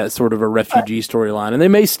through with that sort of a refugee storyline, and they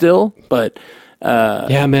may still, but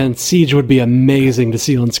yeah, man, Siege would be amazing to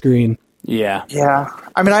see on screen. Yeah.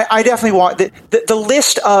 I mean, I definitely want the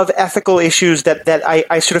list of ethical issues that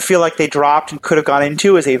I sort of feel like they dropped and could have gone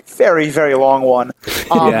into is a very, very long one.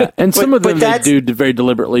 And some of them they do very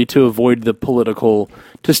deliberately to avoid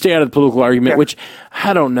to stay out of the political argument, which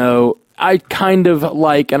I don't know. I kind of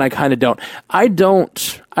like, and I kind of don't. I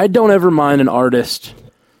don't ever mind an artist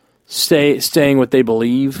staying what they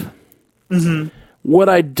believe. Mm-hmm. What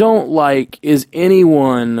I don't like is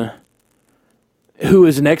anyone who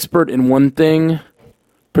is an expert in one thing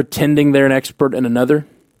pretending they're an expert in another.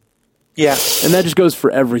 Yeah. And that just goes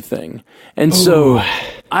for everything. And so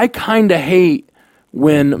I kind of hate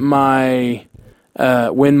when a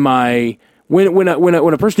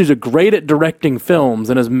person who's great at directing films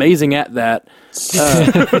and is amazing at that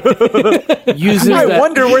uses I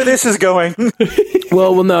wonder where this is going.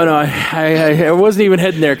 well, no, I wasn't even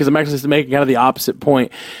heading there because I'm actually making kind of the opposite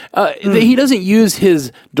point. He doesn't use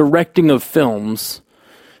his directing of films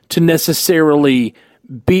to necessarily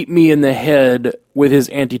beat me in the head with his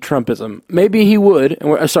anti-Trumpism. Maybe he would.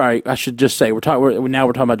 And sorry, I should just say we're talking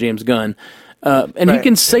about James Gunn, and he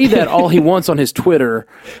can say that all he wants on his Twitter,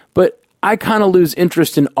 but I kind of lose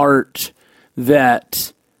interest in art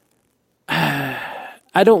that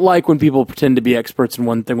I don't like when people pretend to be experts in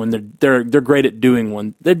one thing when they're great at doing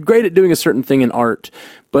one. They're great at doing a certain thing in art,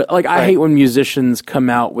 but I hate when musicians come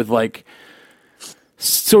out with like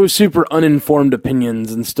so super uninformed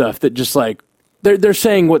opinions and stuff that just like they're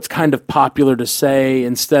saying what's kind of popular to say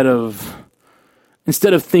instead of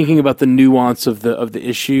thinking about the nuance of the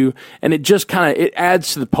issue, and it just kind of it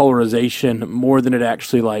adds to the polarization more than it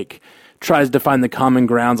actually like tries to find the common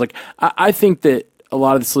grounds. Like I think that a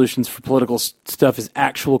lot of the solutions for political stuff is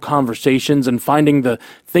actual conversations and finding the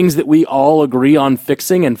things that we all agree on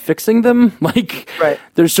fixing and fixing them. Like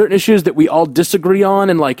there's certain issues that we all disagree on,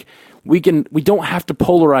 and like we don't have to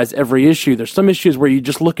polarize every issue. There's some issues where you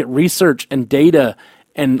just look at research and data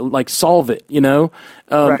and like solve it, you know?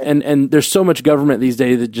 And there's so much government these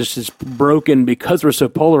days that just is broken because we're so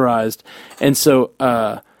polarized. And so,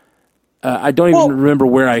 I don't even remember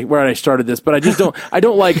where I started this, but I just don't,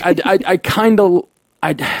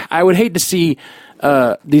 I would hate to see,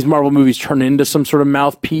 these Marvel movies turn into some sort of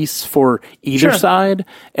mouthpiece for either side.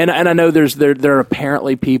 And I know there are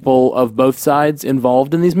apparently people of both sides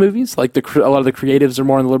involved in these movies. Like a lot of the creatives are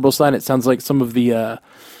more on the liberal side. It sounds like some of the,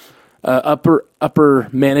 upper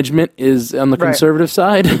management is on the conservative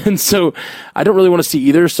side, and so I don't really want to see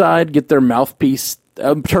either side get their mouthpiece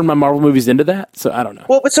turn my Marvel movies into that. So I don't know.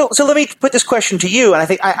 Well, but so let me put this question to you, and I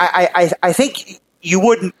think I think you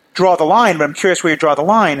wouldn't draw the line, but I'm curious where you draw the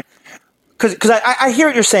line because I hear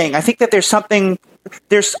what you're saying. I think that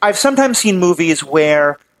I've sometimes seen movies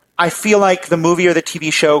where I feel like the movie or the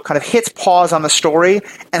TV show kind of hits pause on the story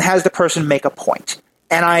and has the person make a point.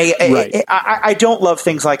 And I don't love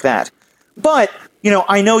things like that. But,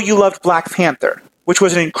 I know you loved Black Panther, which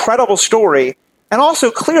was an incredible story and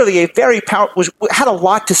also clearly a very had a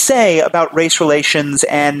lot to say about race relations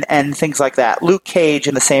and things like that. Luke Cage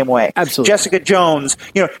in the same way. Absolutely. Jessica Jones,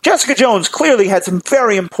 Jessica Jones clearly had some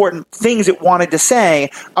very important things it wanted to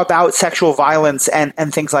say about sexual violence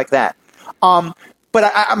and things like that.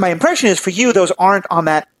 But my impression is for you, those aren't on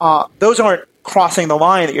that. Those aren't crossing the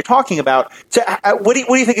line that you're talking about. So, what do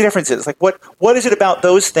you think the difference is? Like, what is it about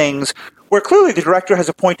those things where clearly the director has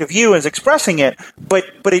a point of view and is expressing it, but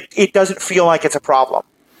it doesn't feel like it's a problem?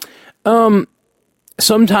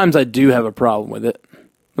 Sometimes I do have a problem with it.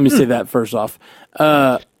 Let me say that first off.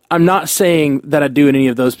 I'm not saying that I do in any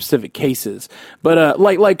of those specific cases, but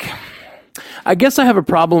like I guess I have a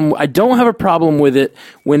problem. I don't have a problem with it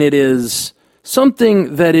when it is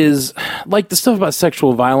something that is like the stuff about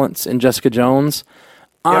sexual violence in Jessica Jones.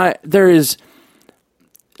 Yep. There is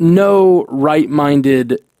no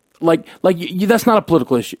right-minded, that's not a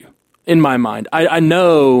political issue in my mind. I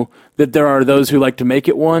know that there are those who like to make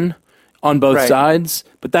it one on both sides,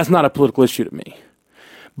 but that's not a political issue to me.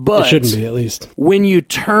 But it shouldn't be, at least. When you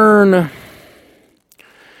turn,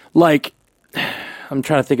 I'm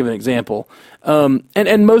trying to think of an example.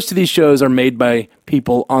 And most of these shows are made by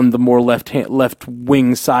people on the more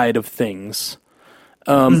left-wing side of things.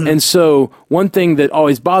 And so one thing that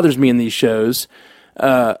always bothers me in these shows,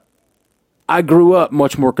 I grew up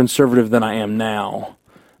much more conservative than I am now.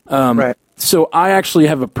 So I actually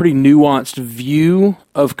have a pretty nuanced view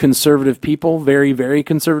of conservative people, very, very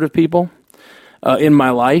conservative people in my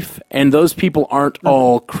life. And those people aren't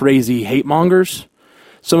all crazy hate mongers.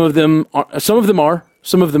 Some of them are, some of them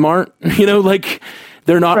aren't,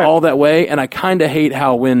 they're not all that way. And I kind of hate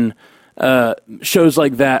how when shows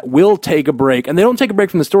like that will take a break, and they don't take a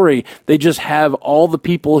break from the story, they just have all the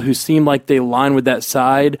people who seem like they align with that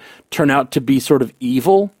side turn out to be sort of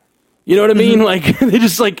evil. You know what I mean? Like they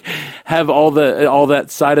just have all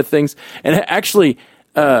that side of things. And actually,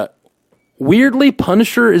 weirdly,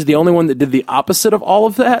 Punisher is the only one that did the opposite of all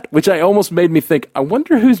of that, which almost made me think, I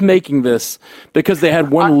wonder who's making this, because they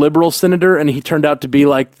had one liberal senator and he turned out to be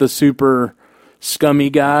like the super scummy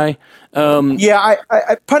guy.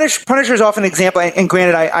 Punisher is often an example, and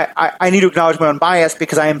granted, I need to acknowledge my own bias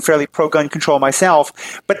because I am fairly pro-gun control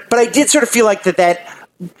myself, but I did sort of feel like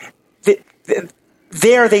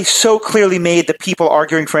there they so clearly made the people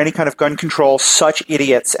arguing for any kind of gun control such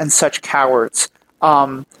idiots and such cowards.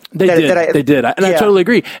 They did. I totally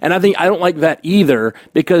agree. And I don't like that either,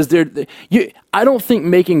 because I don't think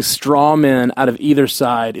making straw men out of either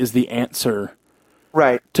side is the answer.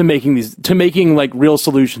 Right. To making like real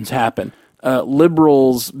solutions happen.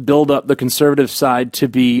 Liberals build up the conservative side to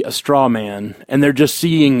be a straw man, and they're just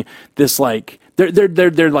seeing this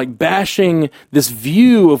they're like bashing this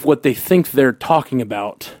view of what they think they're talking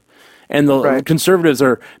about. And the conservatives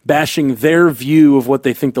are bashing their view of what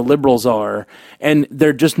they think the liberals are, and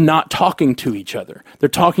they're just not talking to each other. They're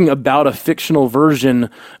talking about a fictional version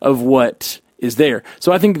of what is there.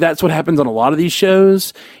 So I think that's what happens on a lot of these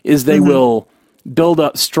shows, is they will build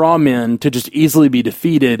up straw men to just easily be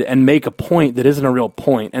defeated and make a point that isn't a real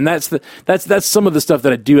point. And that's some of the stuff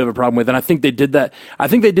that I do have a problem with. And I think they did that. I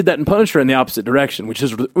think they did that in Punisher in the opposite direction, which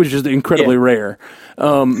is incredibly rare.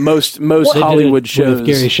 Most Hollywood shows with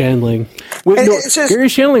Gary Shandling. Gary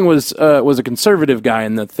Shandling was a conservative guy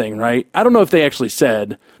in the thing, right? I don't know if they actually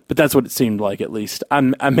said, but that's what it seemed like, at least.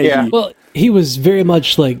 Well, he was very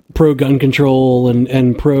much like pro gun control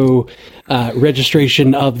and pro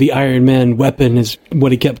registration of the Iron Man weapon is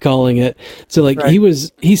what he kept calling it. So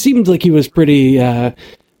he seemed like he was pretty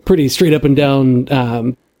straight up and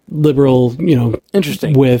down liberal,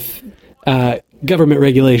 interesting with government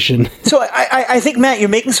regulation. So I think, Matt, you're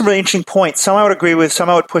making some really interesting points. Some I would agree with, some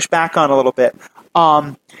I would push back on a little bit.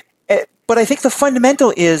 But I think the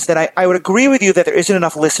fundamental is that I would agree with you that there isn't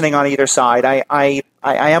enough listening on either side. I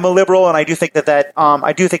am a liberal, and I do think that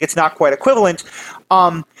I do think it's not quite equivalent.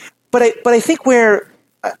 But I think where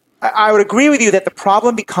I would agree with you that the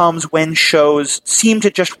problem becomes when shows seem to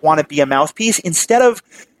just want to be a mouthpiece instead of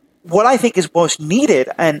what I think is most needed.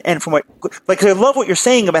 And from because I love what you're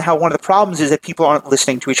saying about how one of the problems is that people aren't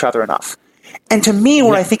listening to each other enough. And to me,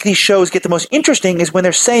 where I think these shows get the most interesting is when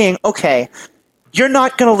they're saying, okay, you're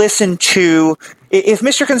not going to listen to, if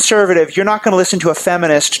Mr. Conservative, you're not going to listen to a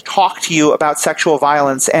feminist talk to you about sexual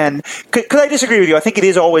violence. And because I disagree with you, I think it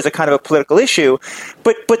is always a kind of a political issue.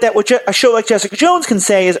 But that what a show like Jessica Jones can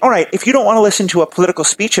say is, all right, if you don't want to listen to a political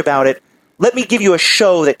speech about it, let me give you a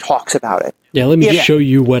show that talks about it. Yeah, let me show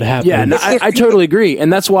you what happened. Yeah, no, I totally agree.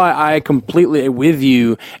 And that's why I completely with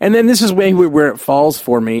you. And then this is where it falls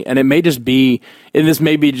for me. And it may just be, and this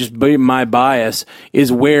may be just my bias,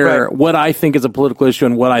 is where what I think is a political issue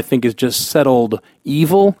and what I think is just settled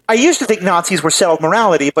evil. I used to think Nazis were settled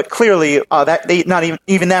morality, but clearly not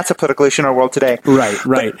even that's a political issue in our world today.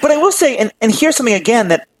 Right. But I will say, and here's something again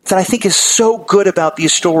that I think is so good about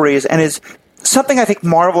these stories and is something I think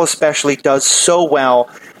Marvel especially does so well,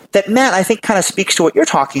 that Matt, I think kind of speaks to what you're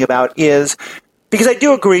talking about, is because I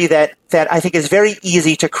do agree that I think it's very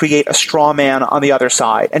easy to create a straw man on the other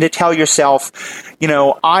side and to tell yourself,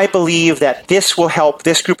 I believe that this will help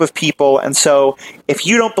this group of people, and so if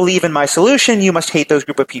you don't believe in my solution, you must hate those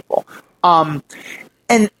group of people. And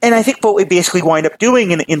I think what we basically wind up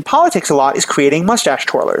doing in politics a lot is creating mustache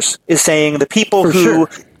twirlers, is saying the people who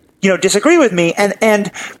disagree with me,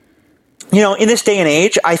 and in this day and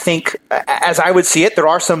age, I think, as I would see it, there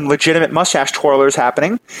are some legitimate mustache twirlers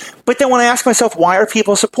happening. But then when I ask myself, why are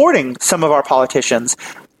people supporting some of our politicians?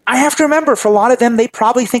 I have to remember, for a lot of them, they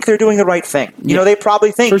probably think they're doing the right thing. They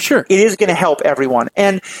probably think it is going to help everyone.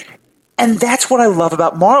 And that's what I love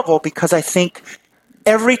about Marvel, because I think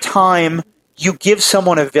every time you give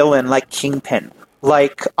someone a villain like Kingpin,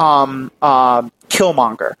 like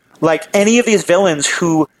Killmonger, like any of these villains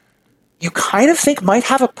who you kind of think might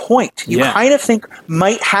have a point, you kind of think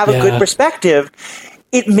might have a good perspective,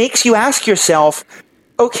 it makes you ask yourself,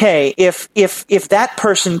 okay, if that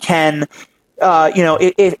person can,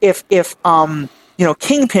 if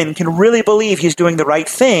Kingpin can really believe he's doing the right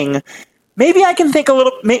thing, maybe I can think a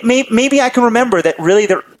little, maybe I can remember that really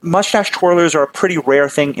the mustache twirlers are a pretty rare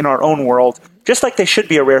thing in our own world, just like they should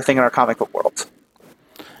be a rare thing in our comic book world.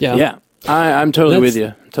 Yeah. I'm totally with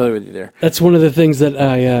you. Totally with you there. That's one of the things that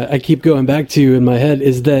I keep going back to in my head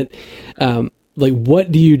is that,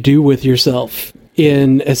 what do you do with yourself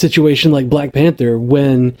in a situation like Black Panther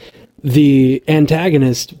when the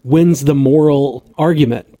antagonist wins the moral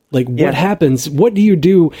argument? What happens? What do you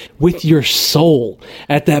do with your soul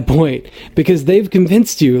at that point? Because they've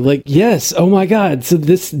convinced you, yes, oh my God, so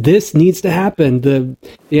this needs to happen. The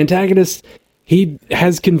antagonist, he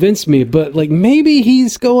has convinced me, but maybe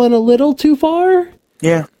he's going a little too far.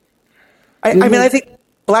 Yeah. I mean, I think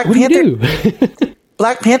Black Panther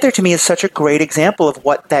to me is such a great example of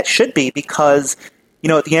what that should be, because,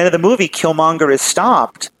 at the end of the movie, Killmonger is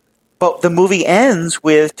stopped, but the movie ends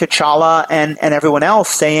with T'Challa and everyone else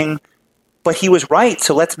saying, but he was right,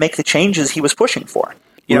 so let's make the changes he was pushing for.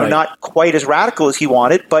 Not quite as radical as he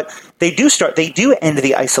wanted, but they do end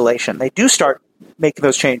the isolation. They do start making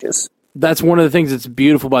those changes. That's one of the things that's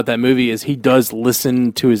beautiful about that movie is he does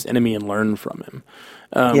listen to his enemy and learn from him,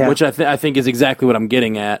 which I think is exactly what I'm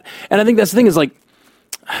getting at. And I think that's the thing is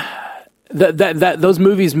that those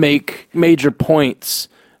movies make major points,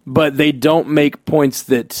 but they don't make points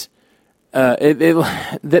that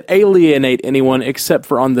that alienate anyone except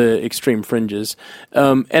for on the extreme fringes.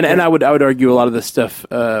 And I would argue a lot of the stuff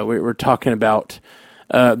we're talking about.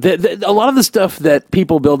 A lot of the stuff that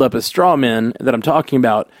people build up as straw men that I'm talking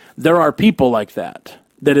about, there are people like that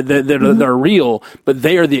are real, but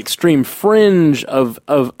they are the extreme fringe of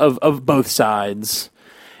both sides.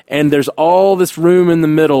 And there's all this room in the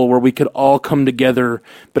middle where we could all come together,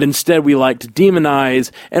 but instead we like to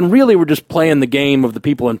demonize, and really we're just playing the game of the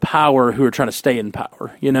people in power who are trying to stay in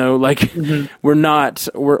power.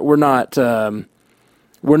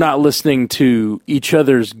 We're not listening to each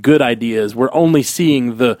other's good ideas. We're only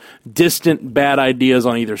seeing the distant bad ideas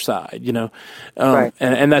on either side, Right.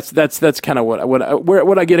 And that's kind of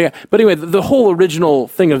what I get at. But anyway, the whole original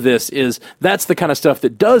thing of this is that's the kind of stuff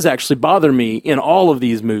that does actually bother me in all of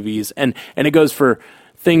these movies, and it goes for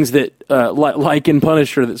things that like in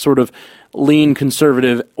Punisher that sort of lean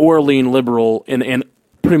conservative or lean liberal in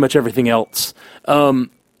pretty much everything else.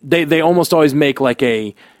 They almost always make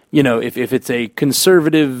if it's a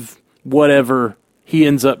conservative whatever, he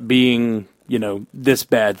ends up being, this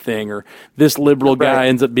bad thing, or this liberal guy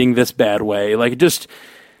ends up being this bad way. Those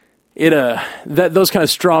kind of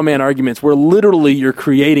straw man arguments where literally you're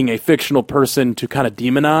creating a fictional person to kind of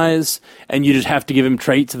demonize, and you just have to give him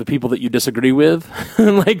traits of the people that you disagree with.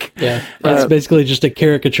 It's basically just a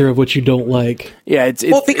caricature of what you don't like. Yeah, it's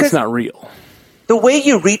not real. The way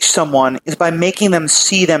you reach someone is by making them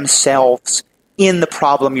see themselves in the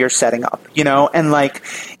problem you're setting up, and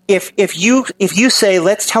if you say,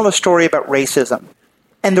 let's tell a story about racism,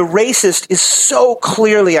 and the racist is so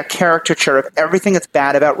clearly a caricature of everything that's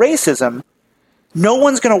bad about racism, no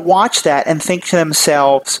one's going to watch that and think to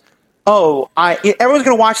themselves, everyone's going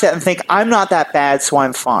to watch that and think, I'm not that bad, so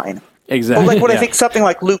I'm fine. Exactly. But what I think something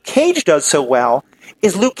like Luke Cage does so well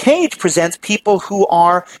is Luke Cage presents people who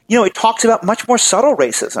are, it talks about much more subtle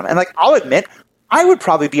racism. And like, I'll admit, I would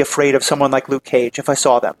probably be afraid of someone like Luke Cage if I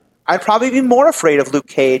saw them. I'd probably be more afraid of Luke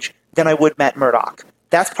Cage than I would Matt Murdock.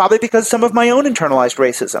 That's probably because some of my own internalized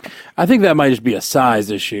racism. I think that might just be a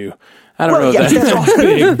size issue. I don't know. Yes, that's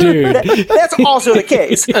also, that's also the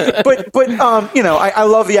case. But I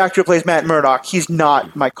love the actor who plays Matt Murdock. He's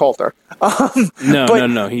not Mike Coulter.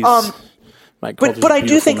 No. He's Mike Coulter's but I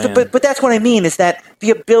do think but that's what I mean is that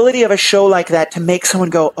the ability of a show like that to make someone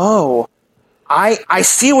go, oh, I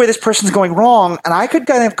see where this person's going wrong, and I could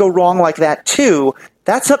kind of go wrong like that too.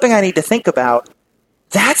 That's something I need to think about.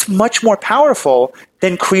 That's much more powerful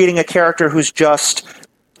than creating a character who's just,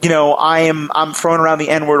 I'm throwing around the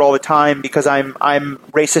N-word all the time because I'm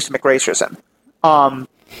racist McRacerson. And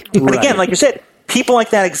again, like you said, people like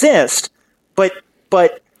that exist, but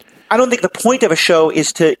I don't think the point of a show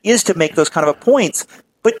is to make those kind of points.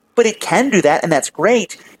 But it can do that, and that's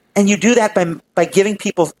great. And you do that by giving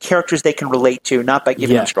people characters they can relate to, not by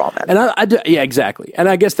giving them straw men. And exactly. And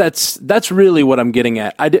I guess that's really what I'm getting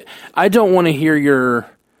at. I don't want to hear your,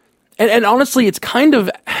 and honestly, it's kind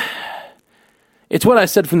of, it's what I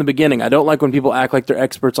said from the beginning. I don't like when people act like they're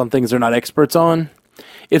experts on things they're not experts on.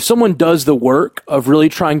 If someone does the work of really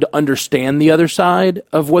trying to understand the other side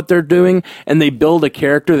of what they're doing, and they build a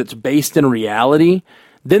character that's based in reality,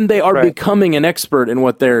 then they are becoming an expert in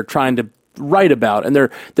what they're trying to write about, and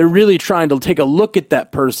they're really trying to take a look at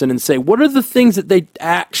that person and say, what are the things that they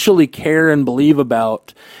actually care and believe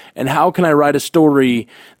about, and how can I write a story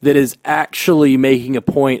that is actually making a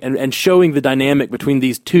point and showing the dynamic between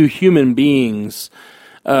these two human beings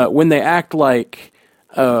when they act like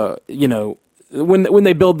when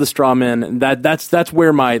they build the straw men. That's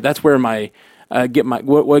where my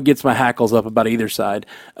what gets my hackles up about either side.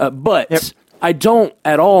 But I don't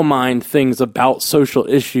at all mind things about social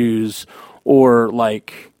issues or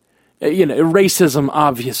racism,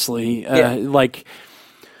 obviously. I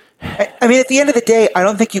mean, at the end of the day, I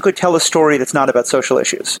don't think you could tell a story that's not about social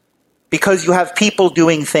issues because you have people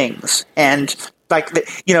doing things, and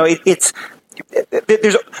it's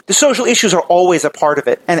the social issues are always a part of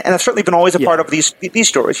it, and have certainly been always a part of these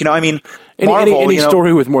stories. I mean, Marvel, any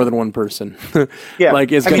story with more than one person,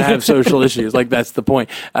 is going to have social issues. Like that's the point.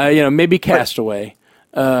 Maybe Castaway.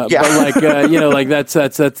 But that's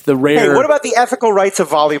the rare. Hey, what about the ethical rights of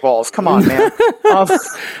volleyballs? Come on, man.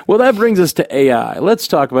 Well, that brings us to AI. Let's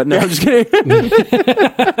talk about. No, I'm just kidding.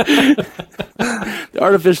 The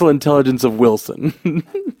artificial intelligence of Wilson.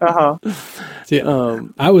 See,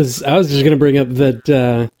 I was just going to bring up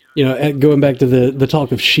that going back to the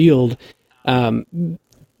talk of S.H.I.E.L.D.,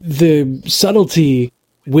 the subtlety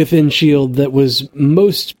within S.H.I.E.L.D. that was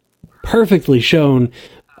most perfectly shown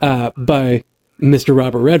by Mr.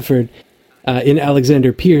 Robert Redford in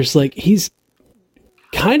Alexander Pierce. Like, he's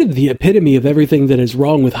kind of the epitome of everything that is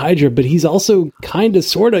wrong with Hydra, but he's also kind of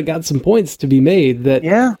sort of got some points to be made that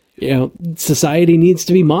society needs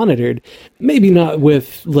to be monitored. Maybe not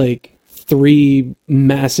with 3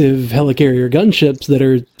 massive helicarrier gunships that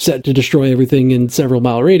are set to destroy everything in several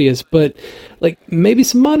mile radius, but maybe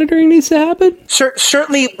some monitoring needs to happen.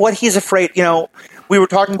 Certainly what he's afraid, we were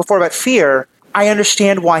talking before about fear. I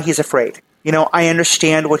understand why he's afraid. I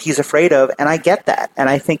understand what he's afraid of, and I get that. And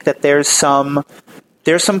I think that there's some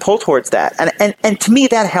pull towards that. And to me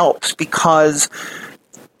that helps because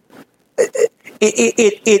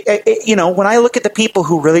when I look at the people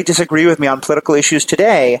who really disagree with me on political issues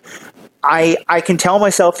today, I can tell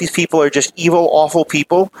myself these people are just evil, awful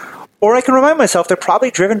people, or I can remind myself they're probably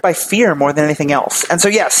driven by fear more than anything else. And so,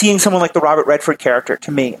 seeing someone like the Robert Redford character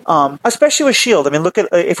to me, especially with S.H.I.E.L.D., I mean, look at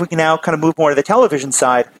if we can now kind of move more to the television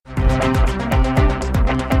side.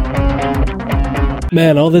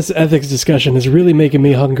 Man, all this ethics discussion is really making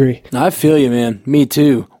me hungry. I feel you, man. Me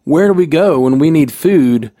too. Where do we go when we need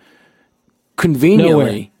food conveniently?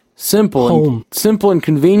 Nowhere. Simple and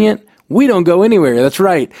convenient? We don't go anywhere. That's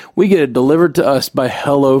right. We get it delivered to us by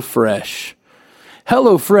HelloFresh.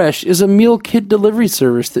 HelloFresh is a meal kit delivery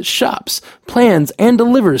service that shops, plans, and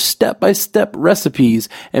delivers step-by-step recipes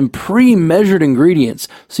and pre-measured ingredients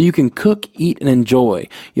so you can cook, eat, and enjoy.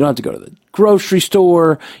 You don't have to go to the grocery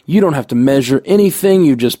store. You don't have to measure anything.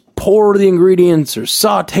 You just pour the ingredients or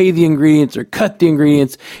saute the ingredients or cut the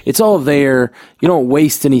ingredients. It's all there. You don't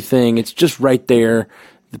waste anything. It's just right there.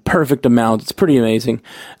 the perfect amount. It's pretty amazing.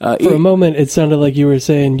 For a moment, it sounded like you were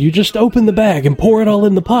saying, you just open the bag and pour it all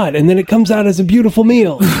in the pot, and then it comes out as a beautiful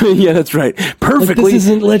meal. Yeah, that's right. Perfectly. Like, this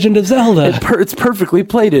isn't Legend of Zelda. It's perfectly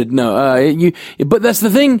plated. No, but that's the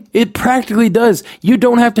thing. It practically does. You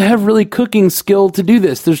don't have to have really cooking skill to do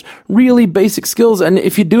this. There's really basic skills, and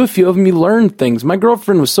if you do a few of them, you learn things. My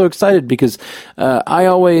girlfriend was so excited because I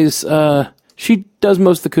always she does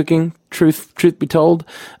most of the cooking. Truth be told,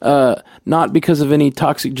 not because of any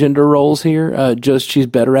toxic gender roles here, just she's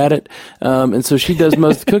better at it, and so she does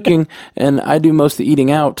most of the cooking, and I do most of the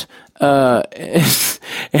eating out.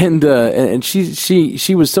 And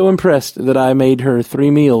she was so impressed that I made her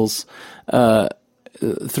 3 meals.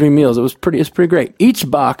 3 meals. It's pretty great. Each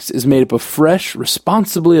box is made up of fresh,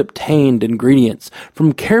 responsibly obtained ingredients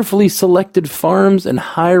from carefully selected farms and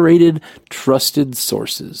high-rated, trusted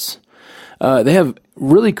sources. They have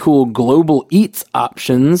really cool global eats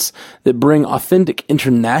options that bring authentic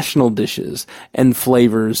international dishes and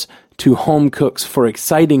flavors to home cooks for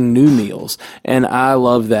exciting new meals. And I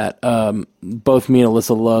love that. Both me and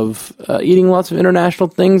Alyssa love eating lots of international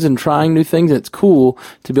things and trying new things. It's cool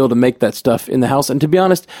to be able to make that stuff in the house. And to be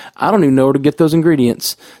honest, I don't even know where to get those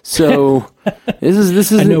ingredients. So this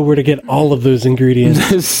is. I know where to get all of those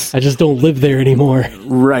ingredients. I just don't live there anymore.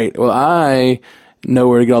 Right. Well, I know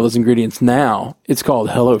where to get all those ingredients now. It's called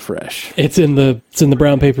HelloFresh. It's in the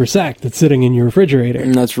brown paper sack that's sitting in your refrigerator.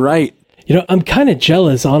 And that's right. You know, I'm kind of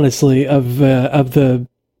jealous, honestly, of the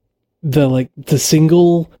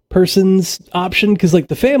single person's option, because like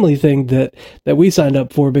the family thing that we signed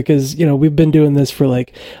up for, because you know we've been doing this for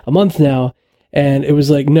like a month now, and it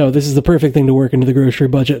was like, no, this is the perfect thing to work into the grocery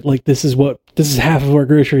budget. Like this is half of our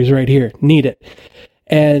groceries right here. Need it.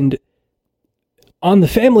 And on the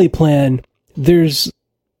family plan, there's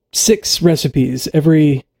 6 recipes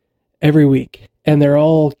every week. And they're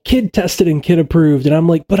all kid tested and kid approved. And I'm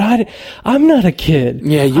like, but I'm not a kid.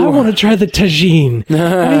 Yeah, I want to try the tagine.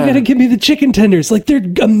 Why you gotta give me the chicken tenders? Like they're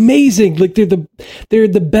amazing. Like they're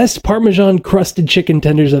the best Parmesan crusted chicken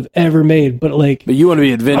tenders I've ever made. But you want to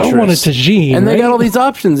be adventurous. I want a tagine. And they got all these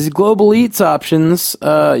options, these global eats options.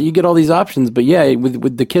 You get all these options. But yeah,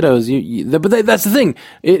 with the kiddos, that's the thing.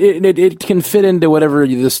 It can fit into whatever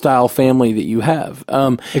the style family that you have.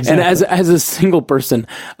 Exactly. And as a single person,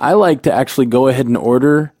 I like to actually go ahead and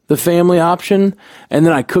order the family option, and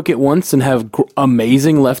then I cook it once and have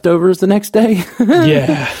amazing leftovers the next day.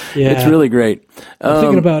 Yeah. It's really great. I'm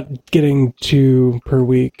thinking about getting 2 per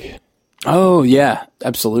week. Oh yeah,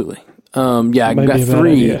 absolutely. I got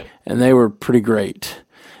 3, and they were pretty great.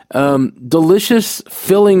 Delicious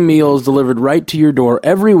filling meals delivered right to your door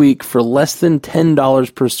every week for less than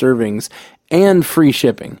 $10 per servings and free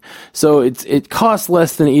shipping. So it costs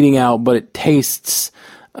less than eating out, but it tastes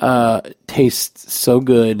so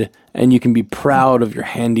good, and you can be proud of your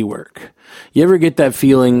handiwork. You ever get that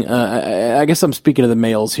feeling? I guess I'm speaking to the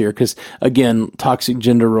males here, because again, toxic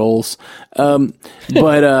gender roles. But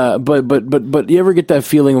you ever get that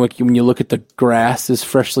feeling like when you look at the grass is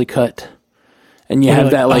freshly cut, and you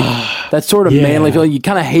have that that sort of manly feeling? You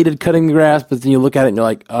kind of hated cutting the grass, but then you look at it and you're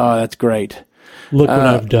like, oh, that's great. Look what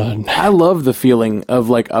I've done. I love the feeling of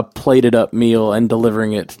like a plated up meal and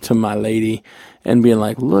delivering it to my lady and being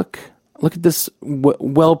like, look at this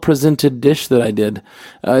well presented dish that I did.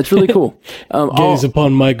 It's really cool. Gaze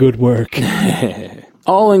upon my good work.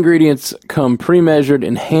 All ingredients come pre-measured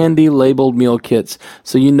in handy labeled meal kits,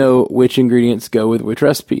 so you know which ingredients go with which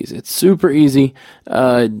recipes. It's super easy.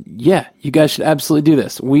 You guys should absolutely do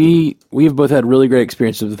this. We've both had really great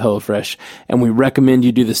experiences with HelloFresh, and we recommend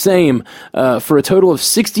you do the same. For a total of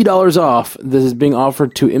 $60 off, this is being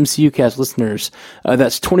offered to MCUcast listeners.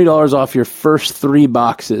 That's $20 off your first 3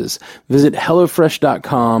 boxes. Visit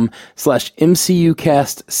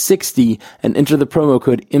HelloFresh.com/MCUcast60 and enter the promo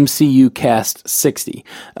code MCUcast60.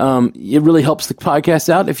 It really helps the podcast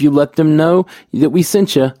out if you let them know that we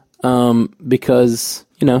sent you, because,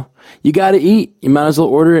 you know, you got to eat. You might as well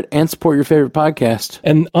order it and support your favorite podcast.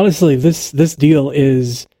 And honestly, this deal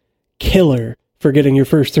is killer for getting your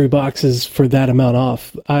first 3 boxes for that amount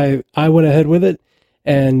off. I went ahead with it,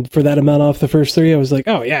 and for that amount off the first 3, I was like,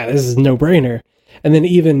 oh yeah, this is no brainer. And then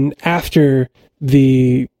even after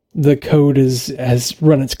the code has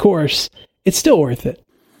run its course, it's still worth it.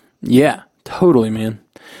 Yeah. Totally, man.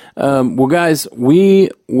 Well, guys, we're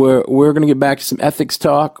going to get back to some ethics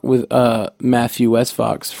talk with Matthew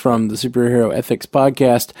Westfox from the Superhero Ethics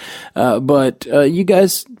Podcast. But you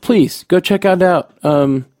guys, please go check out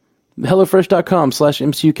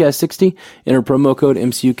HelloFresh.com/MCUcast60. Enter promo code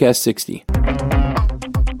MCUcast60.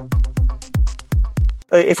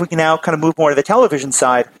 If we can now kind of move more to the television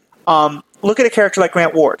side, look at a character like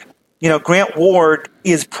Grant Ward. Grant Ward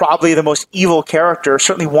is probably the most evil character,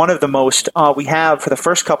 certainly one of the most we have for the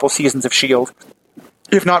first couple seasons of S.H.I.E.L.D.,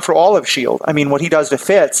 if not for all of S.H.I.E.L.D. I mean, what he does to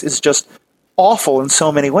Fitz is just awful in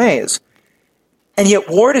so many ways. And yet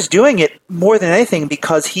Ward is doing it more than anything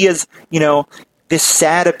because he is, this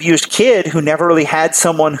sad, abused kid who never really had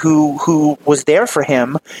someone who was there for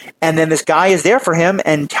him. And then this guy is there for him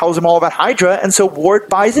and tells him all about Hydra. And so Ward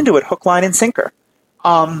buys into it, hook, line, and sinker.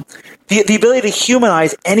 The ability to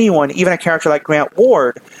humanize anyone, even a character like Grant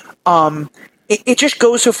Ward, it just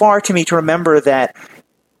goes so far to me to remember that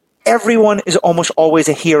everyone is almost always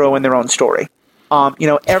a hero in their own story.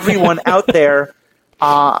 Everyone out there,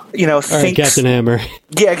 thinks... Right, Captain Hammer.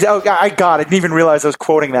 Yeah, I got it. I didn't even realize I was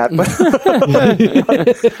quoting that.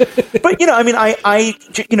 But,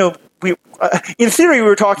 in theory, we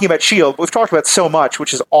were talking about S.H.I.E.L.D. We've talked about so much,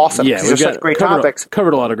 which is awesome. Yeah, these are such great topics.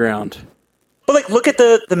 Covered a lot of ground. But look at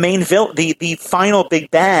the main villain, the final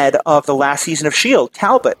big bad of the last season of S.H.I.E.L.D.,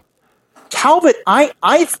 Talbot. Talbot, I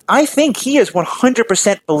think he is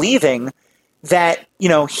 100% believing that,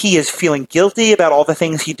 he is feeling guilty about all the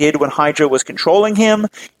things he did when Hydra was controlling him.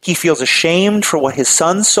 He feels ashamed for what his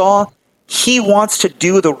son saw. He wants to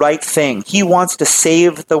do the right thing. He wants to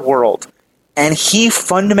save the world. And he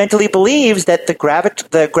fundamentally believes that the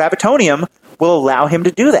gravitonium will allow him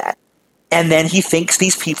to do that. And then he thinks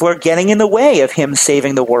these people are getting in the way of him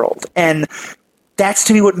saving the world. And that's,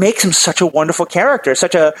 to me, what makes him such a wonderful character,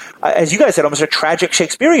 such a, as you guys said, almost a tragic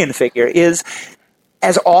Shakespearean figure, is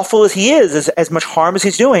as awful as he is, as much harm as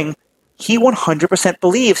he's doing, he 100%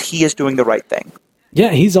 believes he is doing the right thing.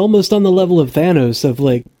 Yeah, he's almost on the level of Thanos of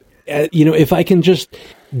if I can just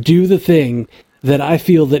do the thing that I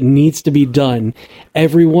feel that needs to be done,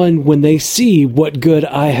 everyone, when they see what good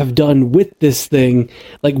I have done with this thing,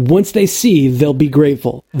 once they see, they'll be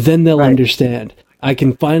grateful. Then they'll understand. I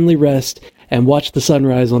can finally rest and watch the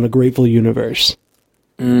sunrise on a grateful universe.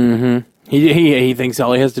 Mm-hmm. He thinks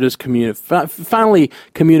all he has to do is finally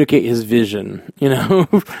communicate his vision,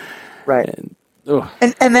 Right. And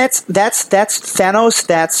that's Thanos,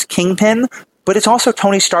 that's Kingpin, but it's also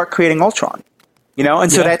Tony Stark creating Ultron.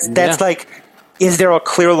 And so that's is there a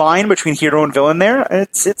clear line between hero and villain there?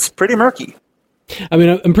 It's pretty murky. I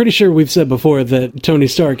mean, I'm pretty sure we've said before that Tony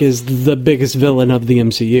Stark is the biggest villain of the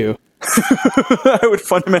MCU. I would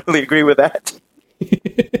fundamentally agree with that.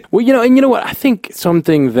 Well, and you know what? I think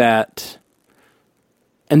something that,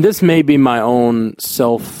 and this may be my own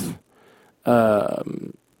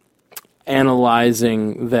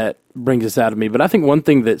analyzing that brings this out of me, but I think one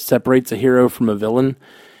thing that separates a hero from a villain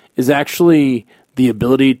is actually the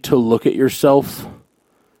ability to look at yourself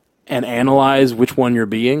and analyze which one you're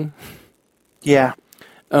being. Yeah.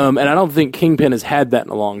 And I don't think Kingpin has had that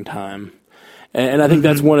in a long time. And I think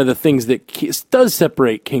that's one of the things that does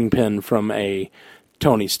separate Kingpin from a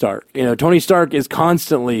Tony Stark. Tony Stark is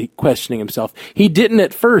constantly questioning himself. He didn't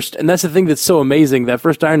at first, and that's the thing that's so amazing. That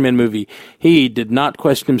first Iron Man movie, he did not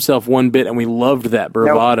question himself one bit, and we loved that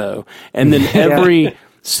bravado. Nope. And then every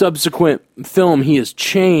subsequent film, he has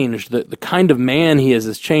changed. The kind of man he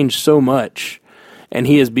has changed so much. And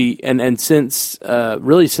he has and since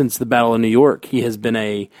the Battle of New York, he has been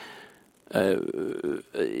a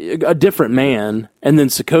different man, and then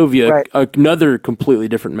Sokovia, another completely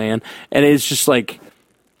different man, and it's just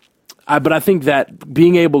but I think that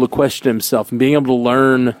being able to question himself and being able to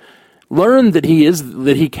learn that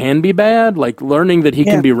he can be bad, learning that he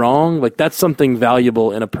can be wrong, that's something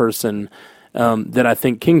valuable in a person that I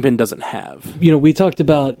think Kingpin doesn't have. We talked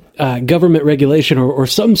about government regulation or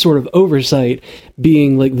some sort of oversight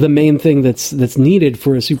being the main thing that's needed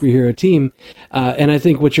for a superhero team. And I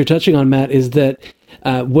think what you're touching on, Matt, is that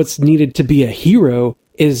what's needed to be a hero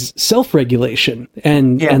is self-regulation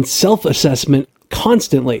and self-assessment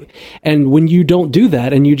constantly. And when you don't do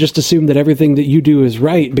that and you just assume that everything that you do is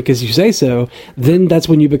right because you say so, then that's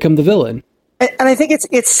when you become the villain. And I think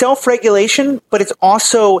it's self-regulation, but it's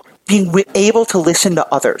also being able to listen to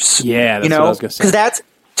others. Yeah, that's what I was going to say. Because that's,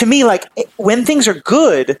 to me, when things are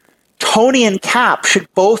good, Tony and Cap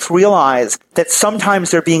should both realize that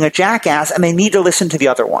sometimes they're being a jackass and they need to listen to the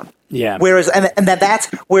other one. Yeah. Whereas, and that's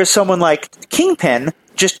where someone like Kingpin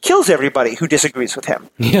just kills everybody who disagrees with him.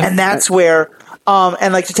 Yeah. And that's where,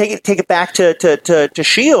 to take it back to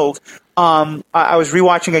S.H.I.E.L.D., I was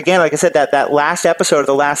rewatching again, like I said, that last episode of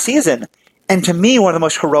the last season. And to me, one of the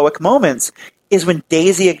most heroic moments is when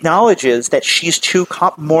Daisy acknowledges that she's too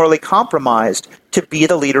morally compromised to be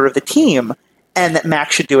the leader of the team and that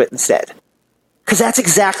Max should do it instead. Because that's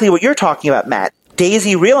exactly what you're talking about, Matt.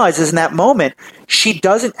 Daisy realizes in that moment she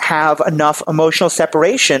doesn't have enough emotional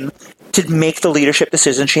separation to make the leadership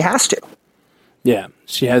decision she has to. Yeah,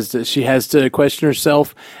 she has to question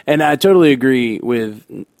herself, and I totally agree with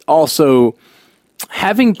also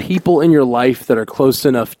having people in your life that are close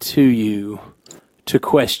enough to you to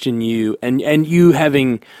question you, and you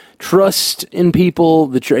having trust in people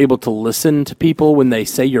that you're able to listen to people when they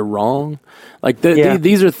say you're wrong. Like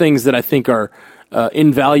these are things that I think are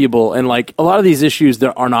invaluable, and like a lot of these issues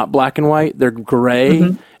that are not black and white, they're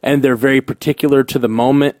gray, and they're very particular to the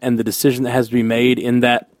moment and the decision that has to be made in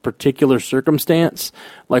that particular circumstance.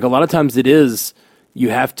 Like a lot of times it is, you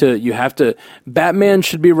have to, Batman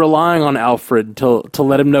should be relying on Alfred to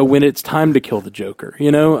let him know when it's time to kill the Joker,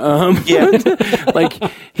 you know? Like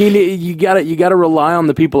you gotta rely on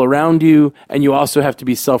the people around you, and you also have to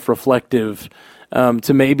be self-reflective,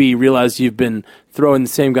 to maybe realize you've been throwing the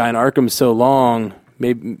same guy in Arkham so long.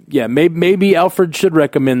 Maybe Alfred should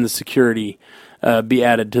recommend the security be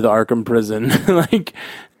added to the Arkham prison.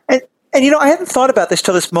 And I hadn't thought about this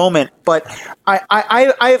till this moment, but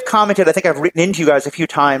I have commented, I think I've written into you guys a few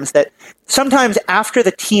times, that sometimes after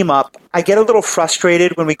the team up, I get a little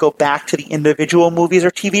frustrated when we go back to the individual movies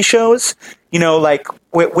or TV shows. Like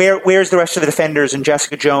where's the rest of the Defenders and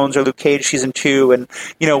Jessica Jones or Luke Cage season 2, and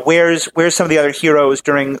where's some of the other heroes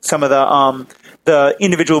during some of the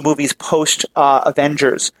individual movies post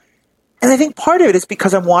Avengers. And I think part of it is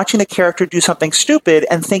because I'm watching a character do something stupid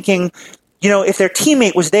and thinking, if their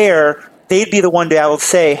teammate was there, they'd be the one to be able to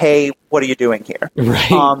say, "Hey, what are you doing here?"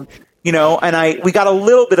 Right. And we got a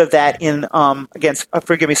little bit of that in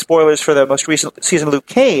forgive me, spoilers for the most recent season of Luke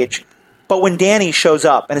Cage. But when Danny shows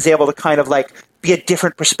up and is able to kind of like be a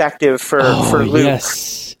different perspective for Luke.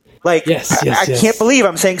 Yes. Like, I can't believe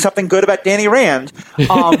I'm saying something good about Danny Rand.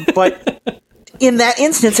 But in that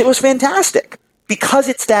instance, it was fantastic because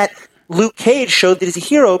it's that Luke Cage showed that he's a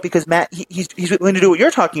hero because Matt, he's willing to do what you're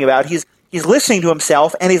talking about. He's listening to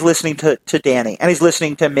himself, and he's listening to Danny, and he's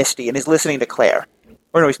listening to Misty, and he's listening to Claire.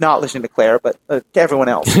 Or no, he's not listening to Claire, but to everyone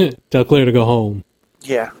else. Tell Claire to go home.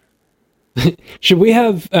 Yeah. Should we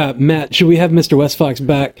have Matt? Should we have Mr. Westfox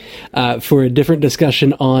back for a different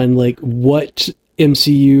discussion on like what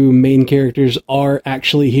MCU main characters are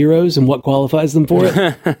actually heroes and what qualifies them for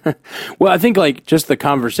it? Well, I think like just the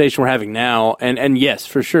conversation we're having now, and yes,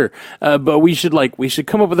 for sure. But we should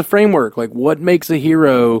come up with a framework. Like, what makes a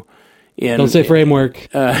hero? Don't say framework.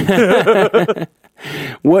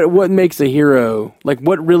 What makes a hero? Like,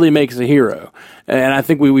 what really makes a hero? And I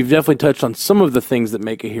think we've definitely touched on some of the things that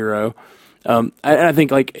make a hero. I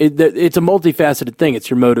think like it's a multifaceted thing. It's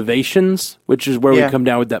your motivations, which is where we come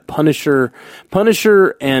down with that Punisher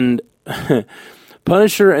and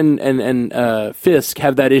Punisher and Fisk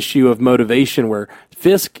have that issue of motivation where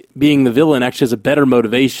Fisk, being the villain, actually has a better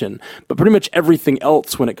motivation, but pretty much everything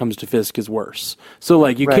else when it comes to Fisk is worse. So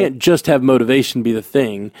like you can't just have motivation be the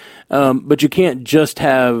thing, but you can't just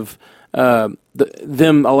have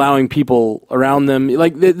them allowing people around them.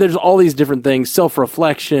 Like there's all these different things,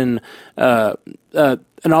 self-reflection,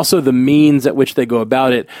 and also the means at which they go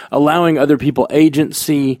about it, allowing other people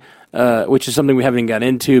agency, which is something we haven't even got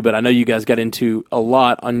into, but I know you guys get into a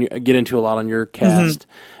lot on your cast.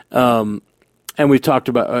 And we've talked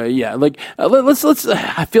about, let's.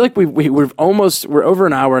 I feel like we're over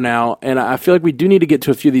an hour now, and I feel like we do need to get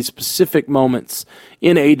to a few of these specific moments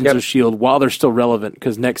in Agents of S.H.I.E.L.D. while they're still relevant,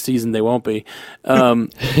 because next season they won't be.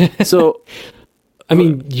 So, I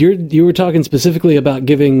mean, you were talking specifically about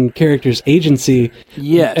giving characters agency.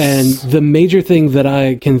 Yes. And the major thing that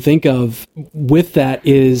I can think of with that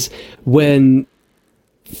is when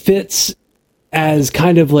Fitz, as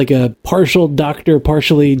kind of like a partial doctor,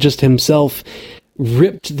 partially just himself,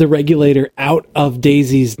 ripped the regulator out of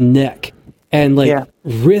Daisy's neck and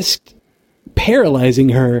risked paralyzing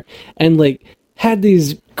her, and like had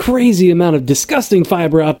these crazy amount of disgusting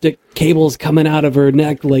fiber optic cables coming out of her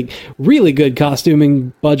neck. Like, really good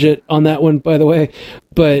costuming budget on that one, by the way.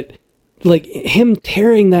 But like him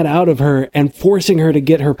tearing that out of her and forcing her to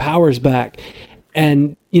get her powers back,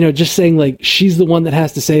 and just saying like, she's the one that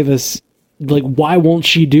has to save us. Like, why won't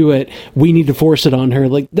she do it? We need to force it on her.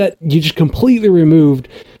 Like that, you just completely removed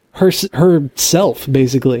herself,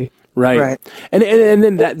 basically. Right. And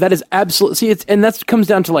then that is absolutely, see, and that comes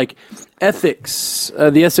down to like ethics,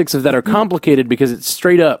 the ethics of that are complicated because it's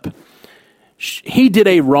straight up, he did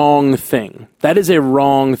a wrong thing. That is a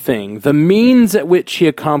wrong thing. The means at which he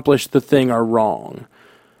accomplished the thing are wrong.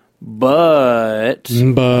 But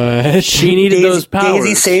she needed those powers.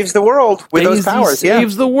 Daisy saves the world with those powers.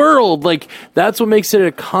 Saves the world. Like, that's what makes it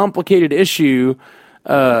a complicated issue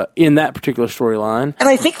in that particular storyline. And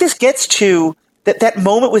I think this gets to that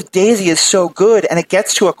moment with Daisy is so good, and it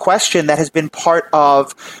gets to a question that has been part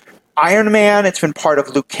of Iron Man. It's been part of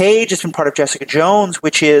Luke Cage. It's been part of Jessica Jones,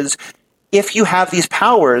 which is, if you have these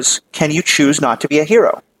powers, can you choose not to be a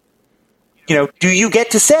hero? Do you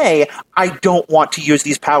get to say, I don't want to use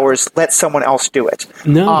these powers, let someone else do it?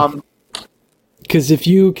 No. Because if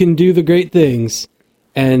you can do the great things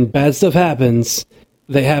and bad stuff happens,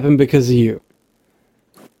 they happen because of you.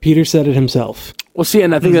 Peter said it himself. Well, see,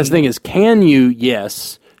 and I think that's the thing is, can you?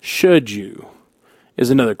 Yes. Should you? Is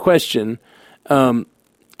another question. Can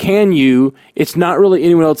you? It's not really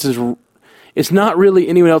anyone else's. It's not really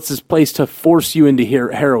anyone else's place to force you into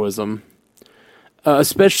heroism,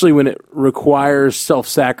 especially when it requires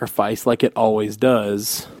self-sacrifice, like it always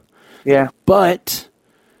does. Yeah. But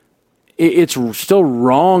it's still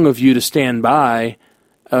wrong of you to stand by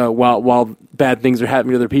while bad things are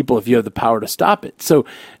happening to other people if you have the power to stop it. So,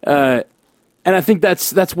 and I think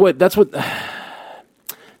that's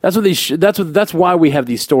why we have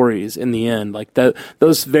these stories in the end. Like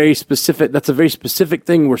those very specific. That's a very specific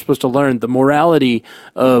thing we're supposed to learn. The morality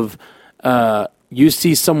of you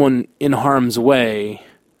see someone in harm's way,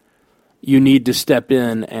 you need to step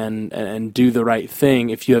in and do the right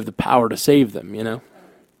thing if you have the power to save them.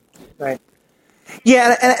 Right.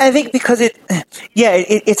 Yeah, and I think because it's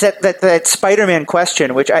that Spider-Man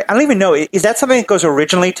question, which I don't even know. Is that something that goes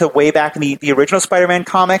originally to way back in the original Spider-Man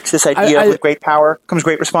comics? This idea of with great power comes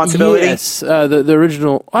great responsibility? Yes, the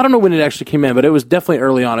original. I don't know when it actually came in, but it was definitely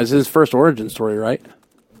early on. It's his first origin story, right?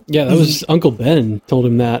 Yeah, that was Uncle Ben told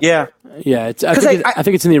him that. Yeah. Yeah, I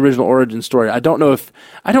think it's in the original origin story. I don't know if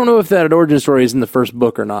that origin story is in the first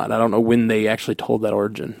book or not. I don't know when they actually told that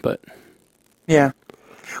origin, but yeah.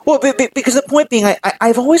 Well, because the point being,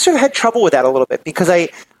 I've always sort of had trouble with that a little bit because I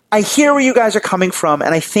hear where you guys are coming from,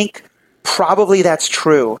 and I think probably that's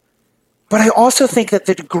true. But I also think that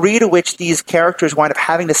the degree to which these characters wind up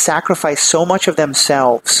having to sacrifice so much of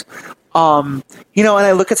themselves, and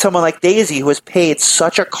I look at someone like Daisy who has paid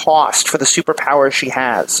such a cost for the superpowers she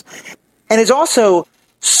has, and is also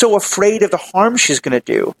so afraid of the harm she's going to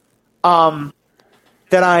do, that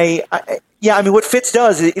what Fitz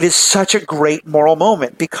does, it is such a great moral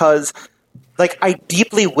moment because, I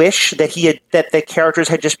deeply wish that the characters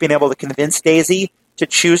had just been able to convince Daisy to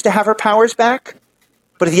choose to have her powers back.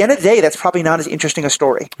 But at the end of the day, that's probably not as interesting a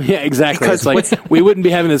story. Yeah, exactly. Because it's we wouldn't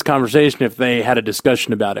be having this conversation if they had a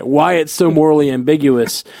discussion about it. Why it's so morally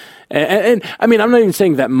ambiguous. And I mean, I'm not even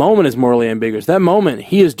saying that moment is morally ambiguous. That moment,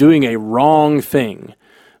 he is doing a wrong thing.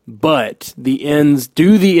 But the ends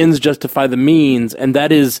justify the means, and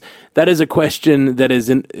that is a question that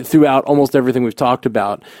is throughout almost everything we've talked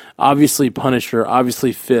about. Obviously, Punisher,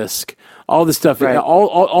 obviously Fisk, all this stuff, right.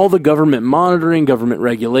 all the government monitoring, government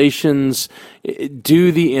regulations.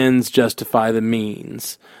 Do the ends justify the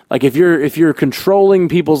means? Like if you're controlling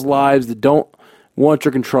people's lives that don't want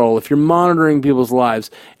your control, if you're monitoring people's lives,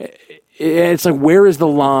 it's like where is the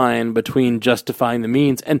line between justifying the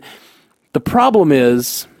means? And the problem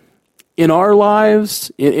is, in our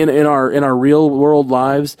lives, in our real world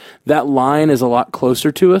lives, that line is a lot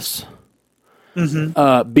closer to us.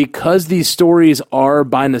 Mm-hmm. Because these stories are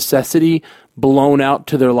by necessity blown out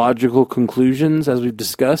to their logical conclusions, as we've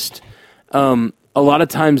discussed. A lot of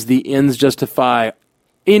times, the ends justify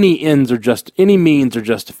any means are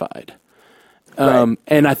justified. Right.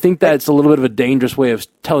 And I think that's a little bit of a dangerous way of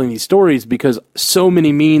telling these stories because so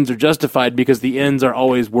many means are justified because the ends are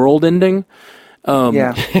always world-ending.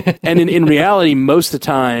 And in reality, most of the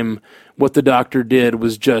time, what the Doctor did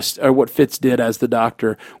was or what Fitz did as the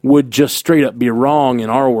Doctor would just straight up be wrong in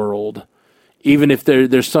our world. Even if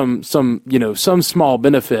there's some small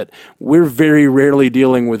benefit, we're very rarely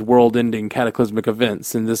dealing with world-ending cataclysmic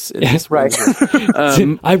events in this right.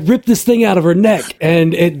 I ripped this thing out of her neck,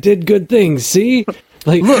 and it did good things. See,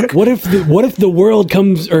 look, what if the world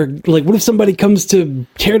comes, or what if somebody comes to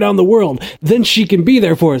tear down the world? Then she can be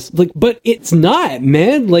there for us. But it's not,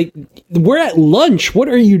 man. We're at lunch. What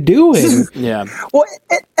are you doing? Yeah. Well,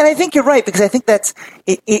 and I think you're right because I think that's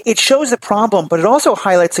it shows the problem, but it also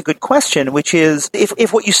highlights a good question, which is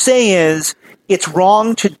if what you say is it's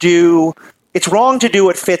wrong to do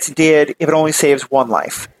what Fitz did if it only saves one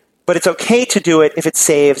life, but it's okay to do it if it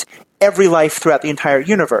saves every life throughout the entire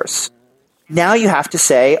universe. Now you have to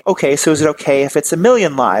say, okay, so is it okay if it's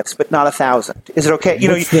 1,000,000 lives, but not 1,000? Is it okay?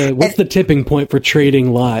 What's the tipping point for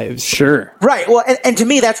trading lives? Sure. Right. Well, and to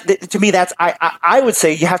me, I would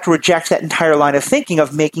say you have to reject that entire line of thinking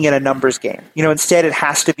of making it a numbers game. Instead it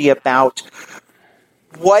has to be about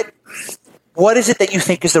what is it that you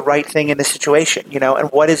think is the right thing in this situation,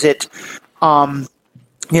 and what is it, does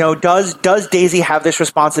Daisy have this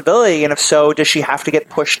responsibility? And if so, does she have to get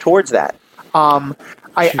pushed towards that?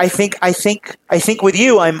 I think with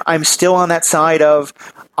you, I'm still on that side of,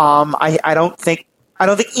 I I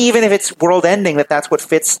don't think even if it's world ending that's what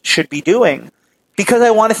Fitz should be doing, because I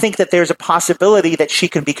want to think that there's a possibility that she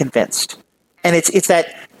can be convinced. And it's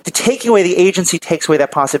that the taking away the agency takes away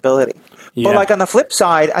that possibility. Yeah. But like on the flip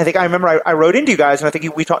side, I think I remember I wrote into you guys, and I think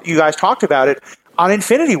you guys talked about it on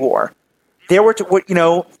Infinity War. There were,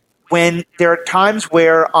 when there are times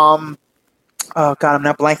where, oh God, I'm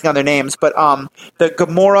not blanking on their names, but the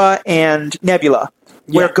Gamora and Nebula,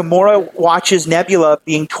 where Gamora watches Nebula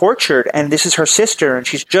being tortured, and this is her sister, and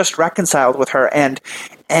she's just reconciled with her, and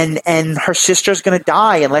her sister's going to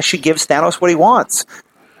die unless she gives Thanos what he wants.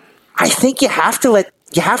 I think you have to let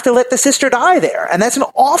the sister die there, and that's an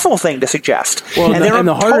awful thing to suggest. Well, and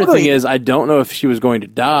the harder thing is, I don't know if she was going to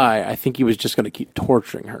die. I think he was just going to keep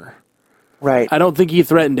torturing her. Right. I don't think he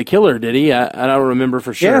threatened to kill her, did he? I don't remember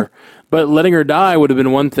for sure. Yeah. But letting her die would have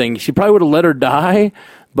been one thing. She probably would have let her die,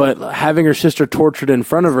 but having her sister tortured in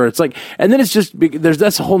front of her, it's like, and then it's just,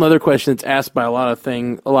 that's a whole other question that's asked by a lot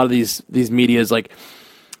of these media is like,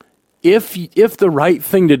 if the right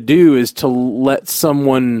thing to do is to let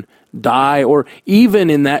someone die, or even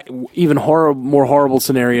in that more horrible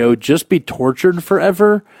scenario, just be tortured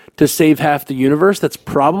forever to save half the universe, that's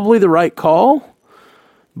probably the right call.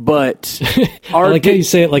 But I like how you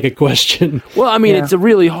say it like a question. Well, I mean, it's a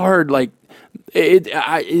really hard,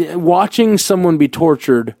 watching someone be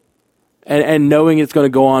tortured and knowing it's going to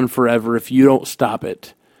go on forever if you don't stop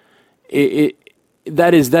it.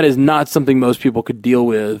 That is not something most people could deal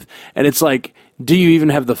with. And it's like, do you even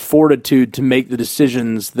have the fortitude to make the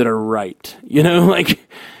decisions that are right?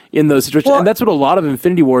 In those situations. Well, and that's what a lot of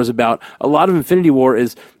Infinity War is about. A lot of Infinity War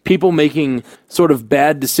is people making sort of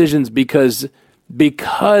bad decisions because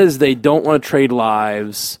they don't want to trade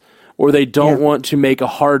lives, or they don't want to make a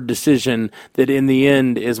hard decision that in the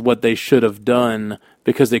end is what they should have done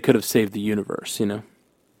because they could have saved the universe, And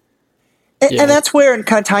that's where, and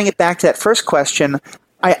kind of tying it back to that first question,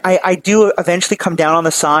 I do eventually come down on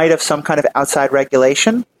the side of some kind of outside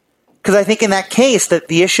regulation. Because I think in that case that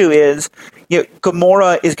the issue is,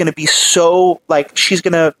 Gamora is going to be so, it's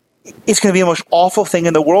going to be the most awful thing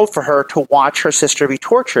in the world for her to watch her sister be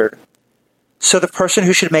tortured. So the person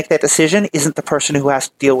who should make that decision isn't the person who has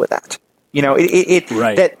to deal with that.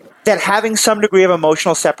 Right. That having some degree of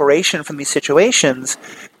emotional separation from these situations,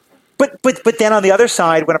 but then on the other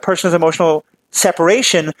side, when a person has emotional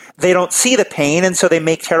separation, they don't see the pain, and so they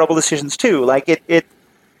make terrible decisions too. The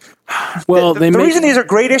reason these are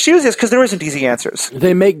great issues is because there isn't easy answers.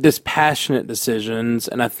 They make dispassionate decisions,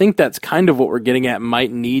 and I think that's kind of what we're getting at.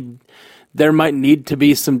 There might need to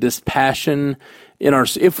be some dispassion in our.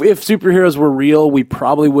 If superheroes were real, we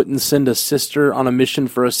probably wouldn't send a sister on a mission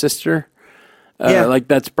for a sister.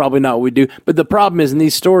 That's probably not what we do. But the problem is in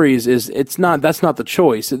these stories that's not the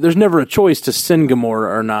choice. There's never a choice to send Gamora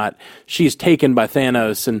or not. She's taken by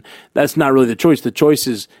Thanos, and that's not really the choice. The choice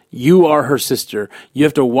is you are her sister. You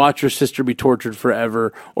have to watch your sister be tortured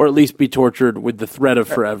forever, or at least be tortured with the threat of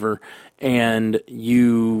forever, and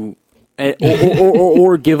you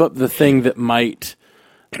or give up the thing that might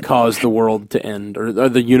cause the world to end or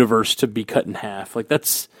the universe to be cut in half.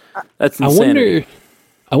 That's insanity.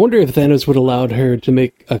 I wonder if Thanos would allowed her to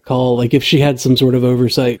make a call, if she had some sort of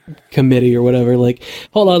oversight committee or whatever.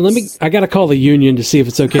 Hold on, I got to call the union to see if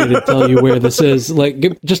it's okay to tell you where this is.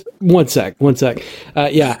 Just one sec.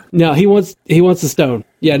 No, he wants the stone.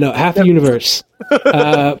 Yeah, no, half the universe.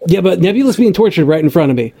 But Nebula's being tortured right in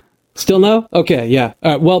front of me. Still no? Okay, yeah.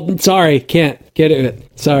 Well, sorry, can't get it.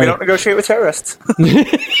 Sorry. We don't negotiate with terrorists.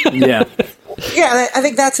 Yeah. Yeah, I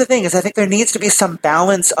think that's the thing, is I think there needs to be some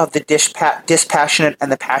balance of the dispassionate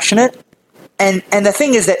and the passionate. And the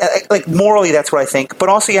thing is that, morally, that's what I think. But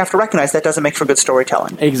also you have to recognize that doesn't make for good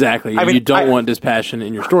storytelling. Exactly. You don't want dispassion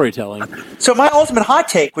in your storytelling. So my ultimate hot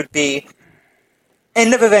take would be,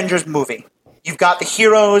 end of Avengers movie. You've got the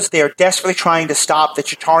heroes. They are desperately trying to stop the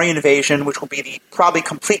Chitauri invasion, which will be the probably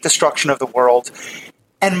complete destruction of the world.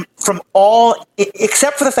 And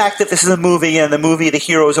except for the fact that this is a movie, and the movie, the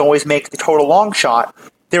heroes always make the total long shot,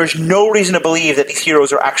 there is no reason to believe that these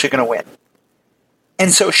heroes are actually going to win.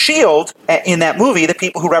 And so S.H.I.E.L.D., in that movie, the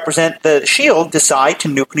people who represent the S.H.I.E.L.D. decide to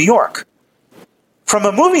nuke New York. From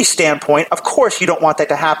a movie standpoint, of course you don't want that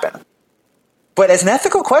to happen. But as an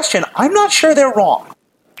ethical question, I'm not sure they're wrong.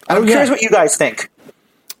 I'm curious what you guys think.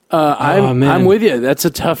 I'm with you. That's a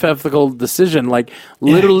tough ethical decision.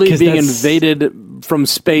 Literally being invaded from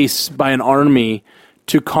space by an army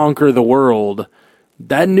to conquer the world.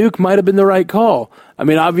 That nuke might have been the right call. I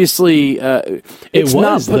mean, obviously, it's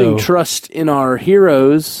not putting trust in our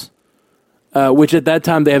heroes, which at that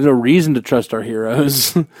time they have no reason to trust our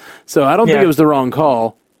heroes. So I don't think it was the wrong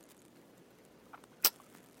call.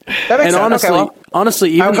 That makes sense.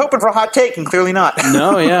 Honestly, even, I was hoping for a hot take, and clearly not.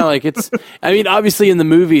 No, yeah, like it's. I mean, obviously, in the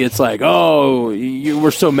movie, it's like, oh, you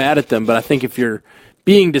were so mad at them. But I think if you're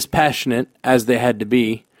being dispassionate, as they had to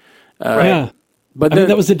be, yeah. But I mean,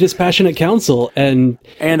 that was a dispassionate council, and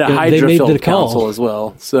a Hydra-filled council as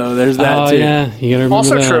well. So there's that too. Yeah, you gotta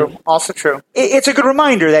remember that. Also true. It's a good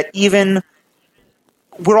reminder that even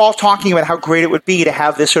we're all talking about how great it would be to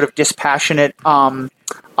have this sort of dispassionate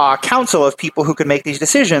council of people who can make these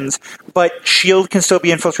decisions, but S.H.I.E.L.D. can still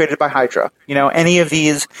be infiltrated by Hydra. Any of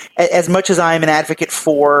these, as much as I'm an advocate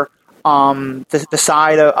for the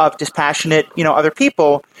side of dispassionate, other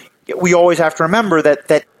people, we always have to remember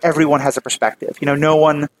that everyone has a perspective. No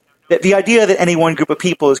one, the idea that any one group of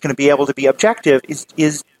people is going to be able to be objective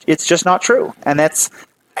is it's just not true. And I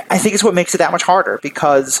think it's what makes it that much harder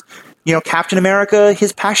because, Captain America,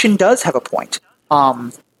 his passion does have a point,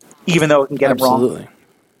 even though it can get him wrong.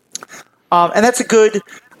 And that's a good.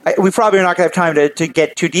 We probably are not going to have time to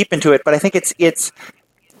get too deep into it, but I think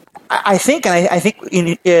I think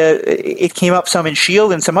it came up some in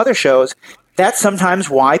S.H.I.E.L.D. and some other shows. That's sometimes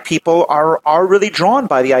why people are really drawn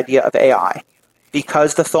by the idea of AI,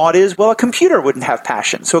 because the thought is, well, a computer wouldn't have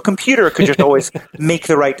passion, so a computer could just always make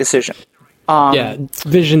the right decision.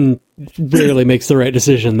 Vision rarely makes the right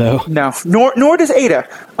decision, though. No, nor does Ada.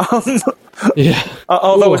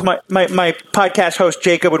 Although, as my podcast host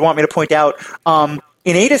Jacob would want me to point out,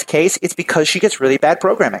 in Ada's case, it's because she gets really bad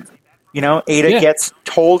programming. Ada gets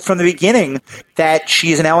told from the beginning that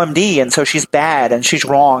she's an LMD, and so she's bad, and she's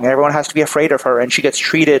wrong, and everyone has to be afraid of her, and she gets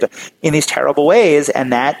treated in these terrible ways,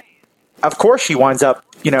 and that, of course, she winds up,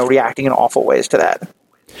 reacting in awful ways to that.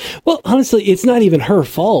 Well, honestly, it's not even her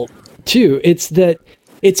fault, too.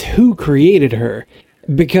 It's who created her,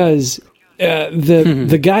 because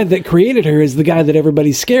the guy that created her is the guy that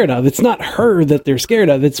everybody's scared of. It's not her that they're scared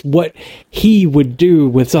of. It's what he would do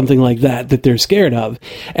with something like that they're scared of.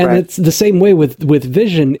 And it's the same way with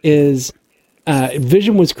Vision is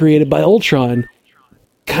Vision was created by Ultron,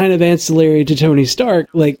 kind of ancillary to Tony Stark.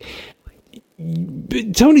 Like,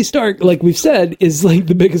 Tony Stark, like we've said, is like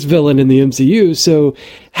the biggest villain in the MCU. So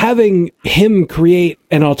having him create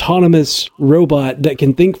an autonomous robot that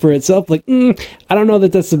can think for itself, like, I don't know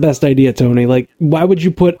that that's the best idea, Tony. Like, why would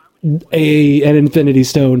you put an Infinity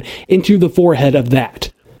Stone into the forehead of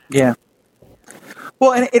that? Yeah.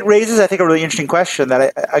 Well, and it raises, I think, a really interesting question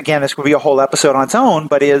that, again, this would be a whole episode on its own,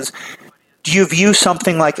 but is, do you view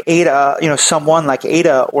something like Ada, someone like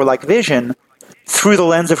Ada or like Vision through the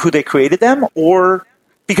lens of who they created them? Or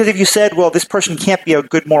because if you said, well, this person can't be a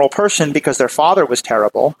good moral person because their father was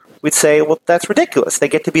terrible, we'd say, well, that's ridiculous. They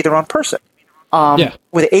get to be their own person.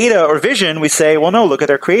 With Ada or Vision, we say, well, no, look at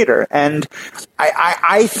their creator. And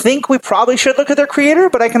I think we probably should look at their creator,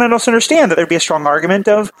 but I can also understand that there'd be a strong argument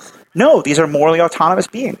of, no, these are morally autonomous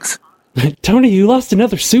beings. Tony, you lost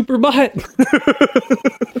another Superbot?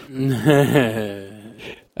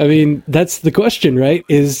 I mean, that's the question, right?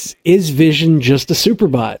 Is Vision just a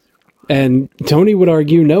Superbot? And Tony would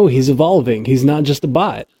argue, no, he's evolving. He's not just a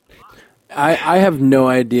bot. I have no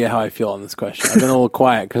idea how I feel on this question. I've been a little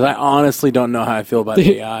quiet because I honestly don't know how I feel about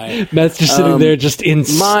AI. Matt's just sitting there just in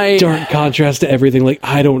stark contrast to everything. Like,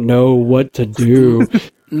 I don't know what to do.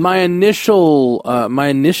 My initial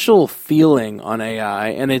feeling on AI,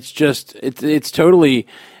 and it's totally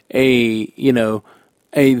a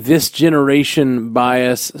this generation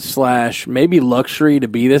bias / maybe luxury to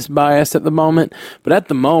be this biased at the moment. But at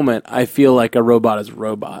the moment, I feel like a robot is a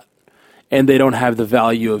robot, and they don't have the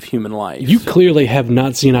value of human life. You clearly have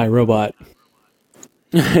not seen iRobot.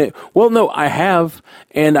 Well, no, I have,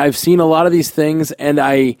 and I've seen a lot of these things, and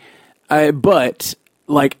but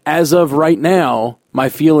like as of right now, my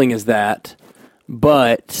feeling is that,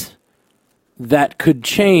 but that could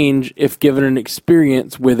change if given an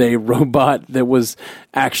experience with a robot that was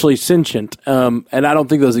actually sentient. And I don't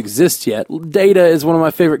think those exist yet. Data is one of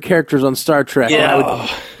my favorite characters on Star Trek. Yeah. I would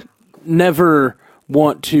never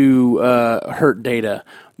want to hurt Data.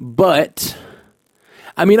 But,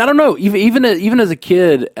 I mean, I don't know. Even as a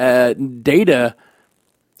kid, Data,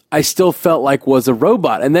 I still felt like was a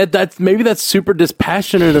robot. And that's super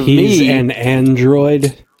dispassionate of me. He's an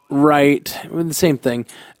android. Right. The same thing.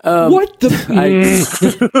 What the?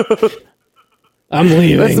 I'm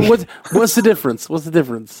leaving. What's the difference? What's the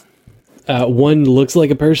difference? One looks like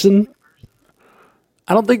a person.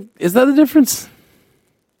 I don't think... Is that the difference?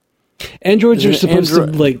 Androids are supposed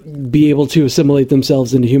to be able to assimilate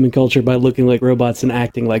themselves into human culture by looking like robots and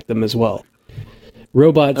acting like them as well.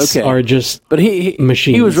 Robots are just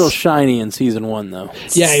machines. He was real shiny in season 1, though.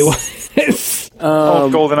 Yeah, he was.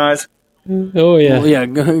 Golden eyes. Oh yeah, Well,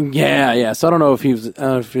 yeah. So I don't know if he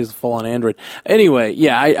was full on Android. Anyway,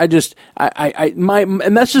 yeah, I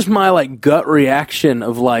and that's just my like gut reaction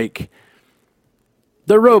of like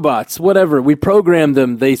they're robots, whatever. We program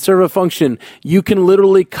them; they serve a function. You can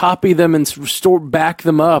literally copy them and back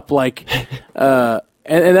them up, like, and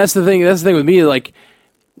that's the thing. That's the thing with me, like.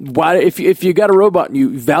 Why, if you got a robot and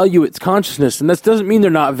you value its consciousness, and that doesn't mean they're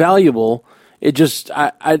not valuable. It just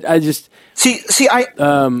I just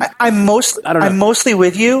I'm mostly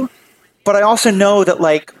with you, but I also know that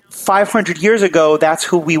like 500 years ago, that's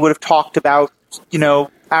who we would have talked about,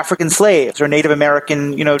 African slaves or Native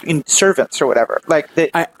American, in servants or whatever.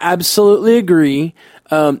 I absolutely agree.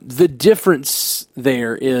 The difference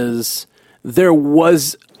there is there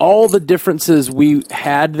was all the differences we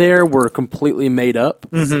had there were completely made up.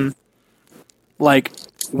 Mm-hmm. Like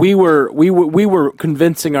we were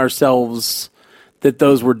convincing ourselves that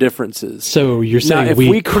those were differences. So you're saying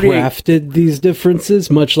we crafted these differences,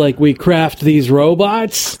 much like we craft these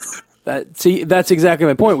robots? That's exactly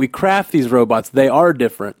my point. We craft these robots; they are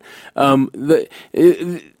different. Racial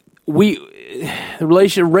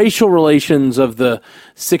relations of the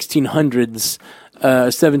 1600s.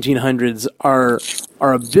 1700s are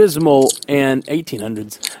abysmal, and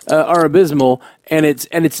 1800s are abysmal, and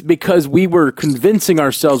it's because we were convincing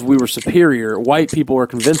ourselves we were superior. White people were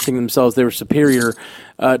convincing themselves they were superior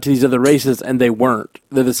to these other races, and they weren't.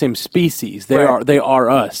 They're the same species. They are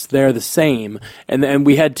us. They're the same, and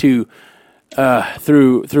we had to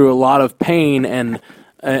through a lot of pain and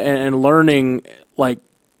learning, like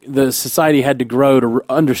the society had to grow to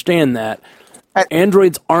understand that.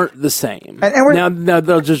 Androids aren't the same. Now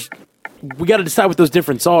they'll just. We got to decide what those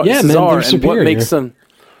differences are. Yeah, man, they're and superior.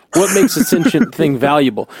 What makes a sentient thing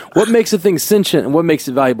valuable? What makes a thing sentient, and what makes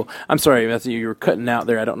it valuable? I'm sorry, Matthew, you were cutting out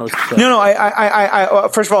there. I don't know what you said. No. I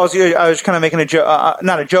first of all, I was kind of making a joke,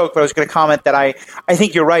 not a joke, but I was going to comment that I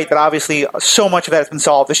think you're right that obviously so much of that has been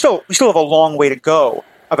solved. We still have a long way to go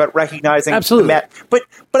about recognizing absolutely. But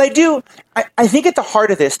I think at the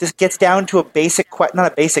heart of this gets down to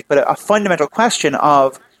a fundamental question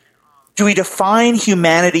of, do we define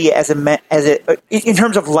humanity as in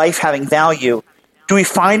terms of life having value? Do we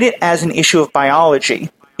find it as an issue of biology?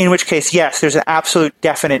 In which case, yes, there's an absolute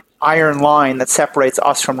definite iron line that separates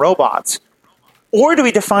us from robots. Or do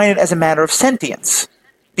we define it as a matter of sentience?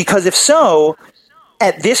 Because if so,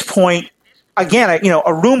 at this point, again, a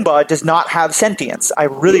Roomba does not have sentience. I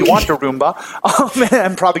really want a Roomba. And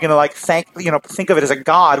I'm probably going to think of it as a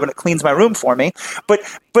god when it cleans my room for me. But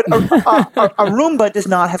a Roomba does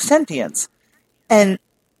not have sentience.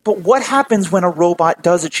 But what happens when a robot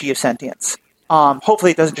does achieve sentience?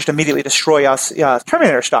 Hopefully, it doesn't just immediately destroy us,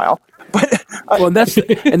 Terminator style. But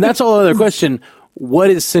and that's all other question. What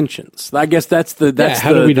is sentience? I guess that's at the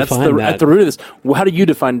root of this. How do you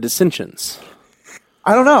define sentience?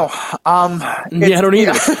 I don't know. I don't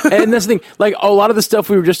either. And that's the thing. Like a lot of the stuff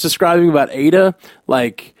we were just describing about Ada,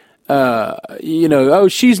 like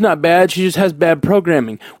she's not bad. She just has bad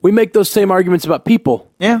programming. We make those same arguments about people.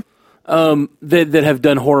 Yeah. That have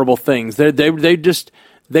done horrible things.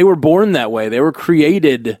 They were born that way. They were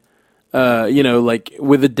created, like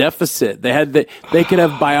with a deficit. They could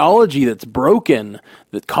have biology that's broken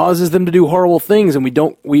that causes them to do horrible things, and we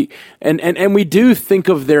do think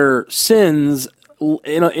of their sins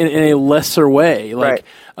in a lesser way. Like,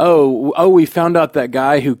 right. We found out that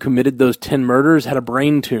guy who committed those 10 murders had a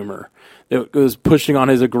brain tumor that was pushing on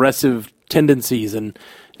his aggressive tendencies, and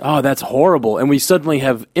that's horrible. And we suddenly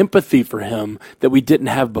have empathy for him that we didn't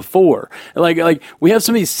have before. Like we have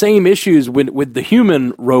some of these same issues with the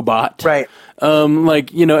human robot. Right.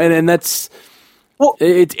 And that's, well,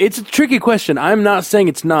 it's a tricky question. I'm not saying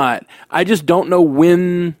it's not. I just don't know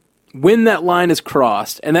when that line is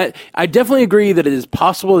crossed. And that I definitely agree that it is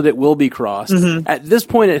possible that it will be crossed. Mm-hmm. At this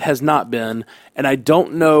point, it has not been. And I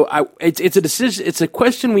don't know. It's a decision. It's a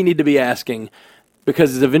question we need to be asking,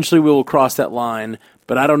 because eventually we will cross that line.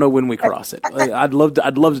 But I don't know when we cross it. I'd love to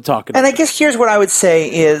talk about it. And I guess here's what I would say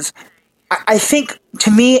is, I think,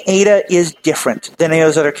 to me, Ada is different than any of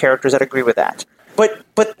those other characters. I'd agree with that. But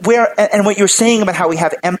what you're saying about how we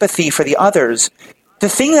have empathy for the others, the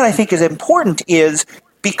thing that I think is important is,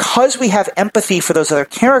 because we have empathy for those other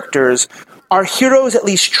characters, our heroes at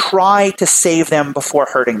least try to save them before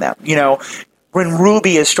hurting them. When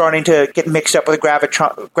Ruby is starting to get mixed up with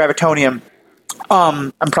gravitonium,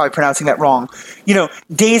 I'm probably pronouncing that wrong.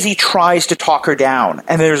 Daisy tries to talk her down,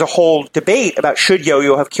 and there's a whole debate about should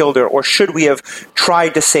Yo-Yo have killed her, or should we have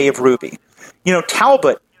tried to save Ruby.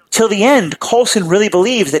 Talbot, till the end, Coulson really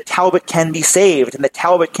believes that Talbot can be saved, and that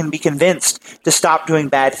Talbot can be convinced to stop doing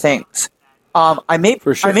bad things. I may be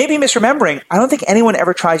misremembering. I don't think anyone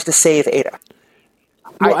ever tries to save Ada.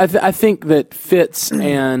 Well, I think that Fitz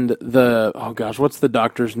and what's the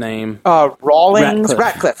doctor's name?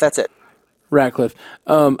 Ratcliffe, that's it. Ratcliffe.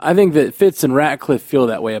 I think that Fitz and Ratcliffe feel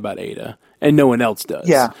that way about Ada, and no one else does.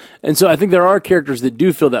 Yeah. And so I think there are characters that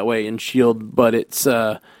do feel that way in S.H.I.E.L.D., but it's,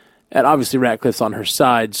 and obviously Ratcliffe's on her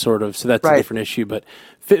side, sort of, so that's a different issue. But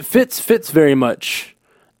Fitz very much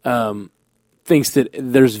thinks that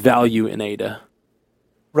there's value in Ada.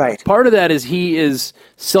 Right. Part of that is he is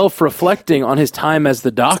self-reflecting on his time as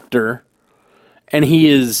the doctor, and he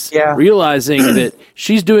is realizing that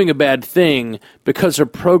she's doing a bad thing because her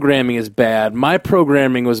programming is bad. My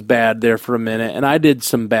programming was bad there for a minute, and I did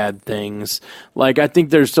some bad things. Like, I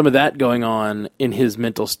think there's some of that going on in his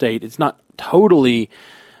mental state. It's not totally...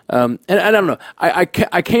 and I don't know. I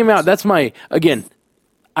came out... That's my... Again,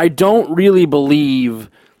 I don't really believe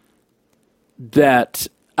that...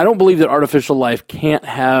 I don't believe that artificial life can't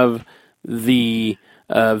have the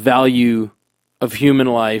value of human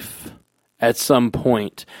life at some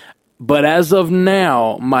point. But as of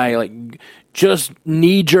now, my just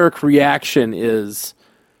knee-jerk reaction is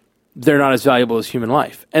they're not as valuable as human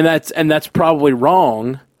life. And that's probably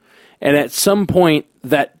wrong. And at some point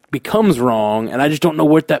that becomes wrong, and I just don't know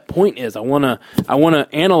what that point is. I want to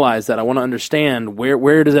analyze that. I want to understand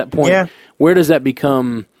where does that point where does that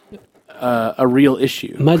become a real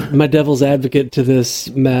issue. My devil's advocate to this,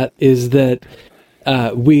 Matt, is that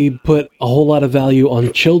we put a whole lot of value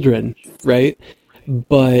on children, right?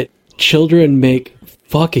 But children make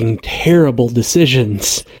fucking terrible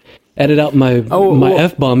decisions. Edit out my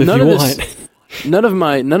F-bomb if you want. None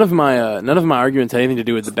of my arguments have anything to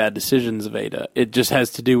do with the bad decisions of Ada. It just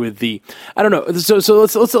has to do with the I don't know. So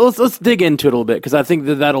let's dig into it a little bit, because I think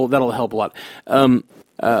that'll help a lot.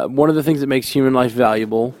 One of the things that makes human life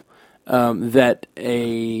valuable, that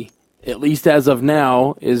at least as of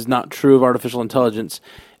now is not true of artificial intelligence,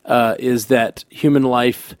 is that human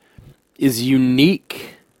life is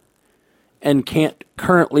unique and can't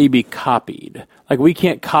currently be copied. Like, we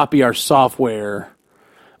can't copy our software,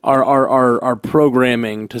 our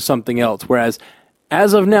programming to something else. Whereas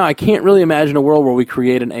as of now, I can't really imagine a world where we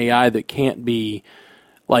create an AI that can't be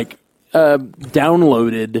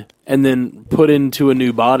downloaded and then put into a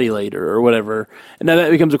new body later or whatever. And now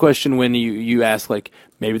that becomes a question when you ask,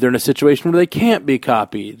 maybe they're in a situation where they can't be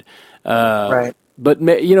copied. Right. But,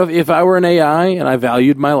 if I were an AI and I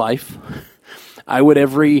valued my life, I would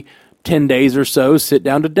every 10 days or so sit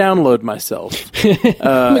down to download myself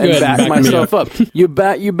and back myself up. You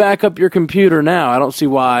back up your computer now. I don't see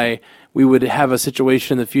why we would have a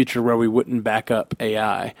situation in the future where we wouldn't back up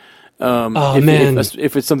AI.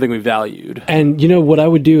 If it's something we valued. And you know what I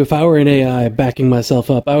would do if I were an AI backing myself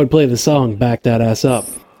up? I would play the song "Back That Ass Up."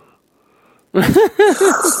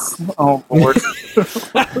 Oh, Lord.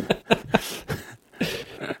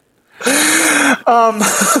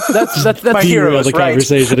 That's my hero. The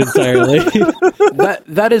conversation entirely.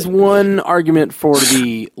 That is one argument for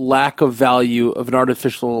the lack of value of an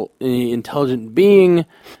artificial intelligent being.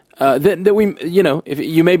 That we, if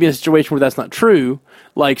you may be in a situation where that's not true,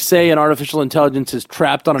 like say an artificial intelligence is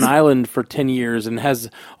trapped on an island for 10 years and has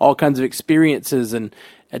all kinds of experiences and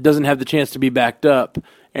it doesn't have the chance to be backed up,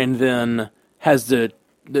 and then is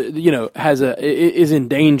in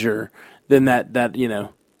danger, then that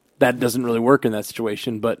doesn't really work in that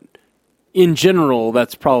situation. But in general,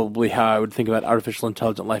 that's probably how I would think about artificial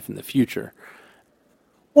intelligent life in the future.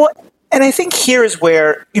 Well, and I think here is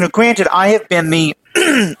where, granted, I have been the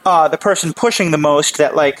person pushing the most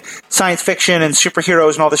that science fiction and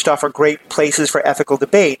superheroes and all this stuff are great places for ethical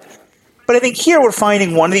debate. But I think here we're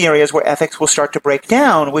finding one of the areas where ethics will start to break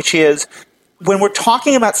down, which is when we're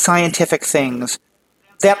talking about scientific things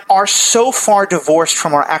that are so far divorced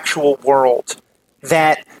from our actual world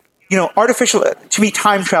that, to me,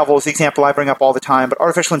 time travel is the example I bring up all the time, but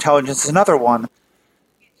artificial intelligence is another one.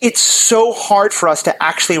 It's so hard for us to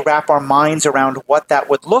actually wrap our minds around what that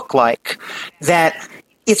would look like that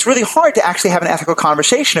it's really hard to actually have an ethical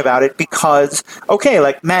conversation about it because,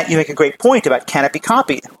 Matt, you make a great point about can it be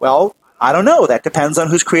copied? Well, I don't know. That depends on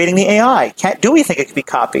who's creating the AI. Do we think it could be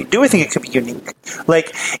copied? Do we think it could be unique? I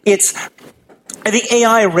think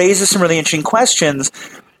AI raises some really interesting questions,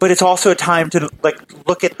 but it's also a time to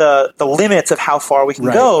look at the limits of how far we can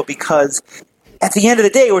go, because at the end of the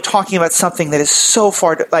day, we're talking about something that is so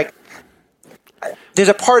far there's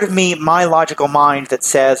a part of me, my logical mind, that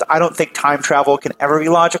says I don't think time travel can ever be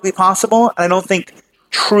logically possible, and I don't think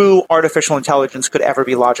true artificial intelligence could ever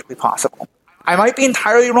be logically possible. I might be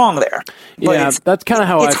entirely wrong there. Yeah, that's kind of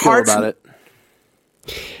how I feel about it.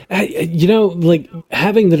 like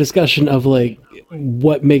having the discussion of like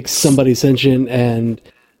what makes somebody sentient and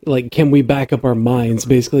like can we back up our minds,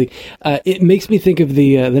 basically, it makes me think of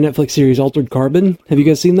the Netflix series Altered Carbon. Have you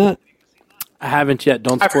guys seen that? I haven't yet.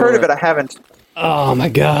 Don't. I've heard of it. I haven't. Oh my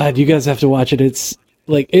god, you guys have to watch it. It's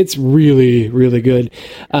really, really good.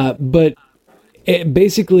 But it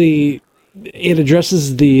basically it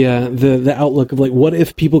addresses the outlook of like, what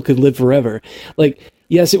if people could live forever? Like,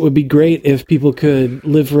 yes, it would be great if people could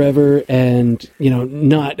live forever and,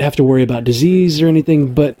 not have to worry about disease or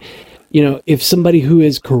anything. But, if somebody who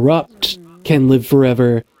is corrupt can live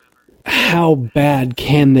forever, how bad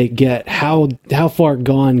can they get? How far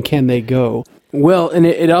gone can they go? Well, and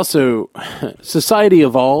it also, society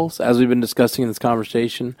evolves, as we've been discussing in this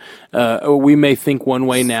conversation. We may think one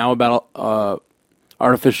way now about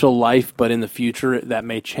artificial life, but in the future that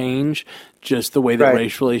may change, just the way that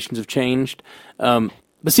race relations have changed.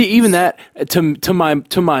 But see, even that,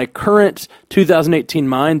 to my current 2018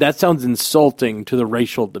 mind, that sounds insulting to the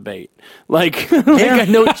racial debate. Like I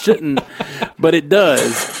know it shouldn't, but it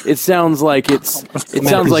does. It sounds like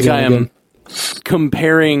I am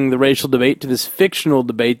comparing the racial debate to this fictional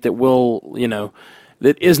debate that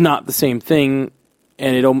that is not the same thing,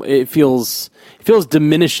 and it feels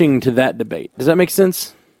diminishing to that debate. Does that make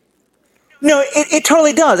sense? No, it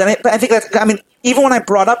totally does. And I think even when I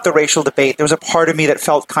brought up the racial debate, there was a part of me that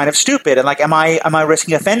felt kind of stupid. And like, am I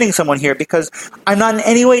risking offending someone here? Because I'm not in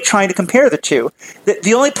any way trying to compare the two.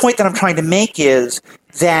 The only point that I'm trying to make is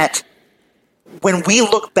that when we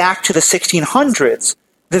look back to the 1600s,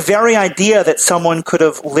 the very idea that someone could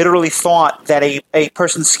have literally thought that a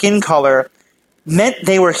person's skin color meant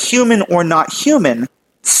they were human or not human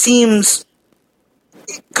seems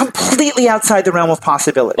completely outside the realm of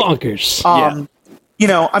possibility. Bonkers. And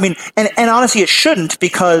honestly, it shouldn't,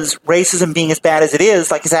 because racism being as bad as it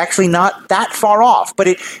is actually not that far off.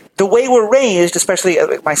 But the way we're raised, especially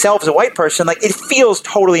myself as a white person, it feels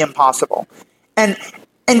totally impossible. And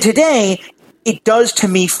today, it does to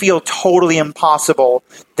me feel totally impossible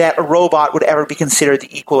that a robot would ever be considered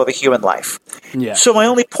the equal of a human life. Yeah. So my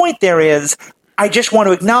only point there is, I just want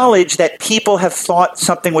to acknowledge that people have thought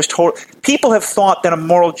people have thought that a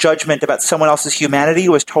moral judgment about someone else's humanity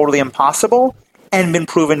was totally impossible and been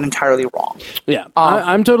proven entirely wrong. Yeah,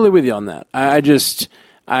 I'm totally with you on that. I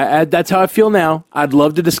that's how I feel now. I'd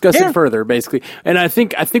love to discuss it further, basically. And I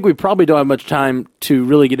think we probably don't have much time to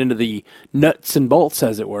really get into the nuts and bolts,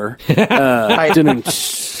 as it were.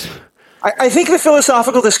 I think the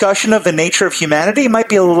philosophical discussion of the nature of humanity might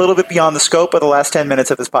be a little bit beyond the scope of the last 10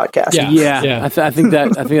 minutes of this podcast. Yeah. I think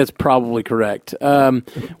that's probably correct.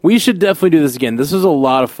 We should definitely do this again. This was a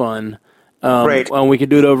lot of fun. Great. We could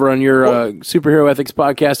do it over on your Superhero Ethics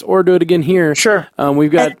podcast, or do it again here. Sure.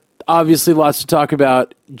 We've got obviously lots to talk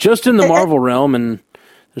about just in the Marvel realm, and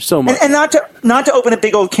there's so much. And not to open a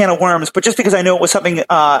big old can of worms, but just because I know it was something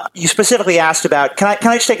you specifically asked about, can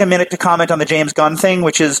I just take a minute to comment on the James Gunn thing,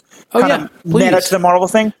 which is kind of meta to the Marvel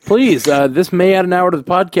thing? Please. This may add an hour to the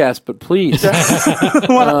podcast, but please.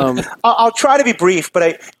 I'll try to be brief, but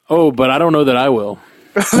I don't know that I will.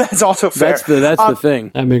 That's also fair. That's the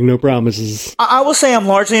thing. I make no promises. I will say I'm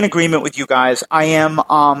largely in agreement with you guys. I am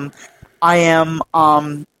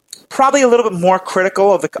probably a little bit more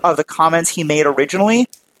critical of the comments he made originally,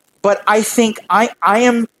 but I think I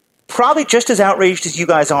am probably just as outraged as you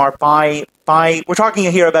guys are by we're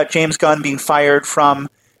talking here about James Gunn being fired from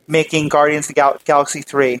making Guardians of the Galaxy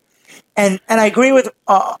 3. And I agree with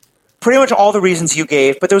pretty much all the reasons you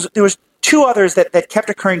gave, but there was two others that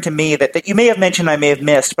kept occurring to me that you may have mentioned, I may have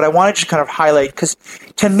missed, but I wanted to kind of highlight, because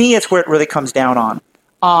to me it's where it really comes down on.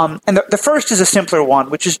 And the first is a simpler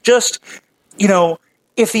one, which is just,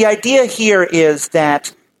 if the idea here is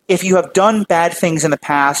that if you have done bad things in the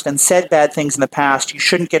past and said bad things in the past, you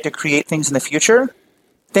shouldn't get to create things in the future,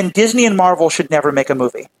 then Disney and Marvel should never make a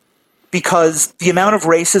movie. Because the amount of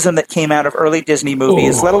racism that came out of early Disney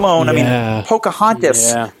movies, let alone,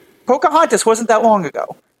 Pocahontas. Yeah. Pocahontas wasn't that long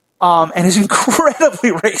ago. And is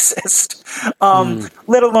incredibly racist,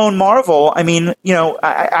 let alone Marvel. I mean,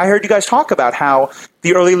 I heard you guys talk about how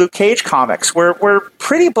the early Luke Cage comics were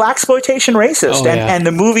pretty blaxploitation racist, and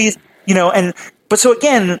the movies, but so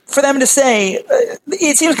again, for them to say,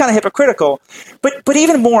 it seems kind of hypocritical, but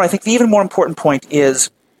even more, I think the even more important point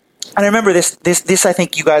is, and I remember this I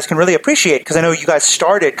think you guys can really appreciate, because I know you guys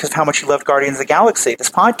started because of how much you loved Guardians of the Galaxy,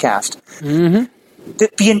 this podcast. Mm-hmm.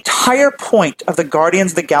 The entire point of the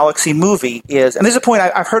Guardians of the Galaxy movie is, and this is a point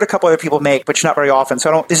I've heard a couple other people make, but not very often,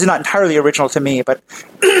 so this is not entirely original to me, but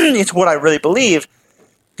it's what I really believe.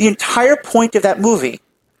 The entire point of that movie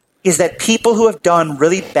is that people who have done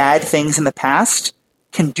really bad things in the past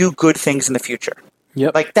can do good things in the future.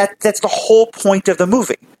 Yep. Like that's the whole point of the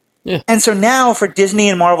movie. Yeah. And so now for Disney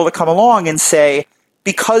and Marvel to come along and say,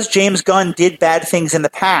 because James Gunn did bad things in the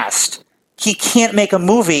past, he can't make a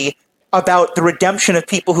movie about the redemption of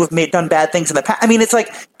people who've done bad things in the past. I mean, it's like,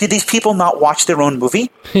 did these people not watch their own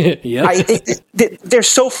movie? Yeah. They're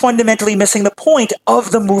so fundamentally missing the point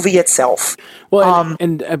of the movie itself. Well,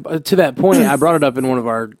 and to that point, I brought it up in one of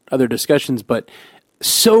our other discussions, but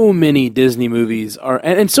so many Disney movies are,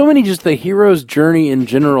 and so many just the hero's journey in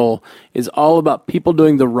general is all about people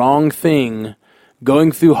doing the wrong thing,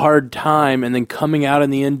 going through hard time, and then coming out in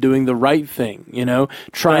the end doing the right thing,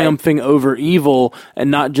 triumphing over evil, and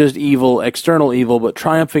not just evil, external evil, but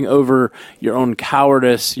triumphing over your own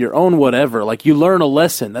cowardice, your own whatever. Like, you learn a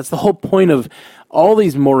lesson. That's the whole point of all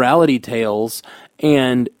these morality tales,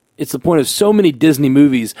 and it's the point of so many Disney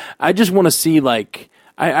movies. I just want to see, like,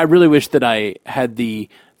 I really wish that I had the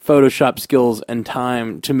Photoshop skills and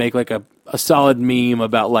time to make like a solid meme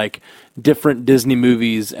about like different Disney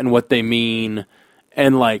movies and what they mean,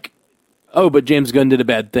 and like, oh, but James Gunn did a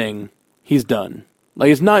bad thing, he's done.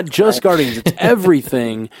 Like, it's not just Guardians, it's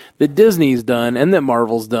everything that Disney's done and that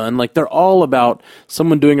Marvel's done. Like, they're all about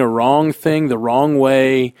someone doing a wrong thing the wrong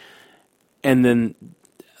way and then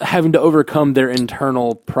having to overcome their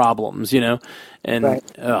internal problems, and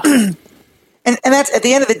right. And that's, at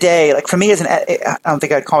the end of the day, like, for me I don't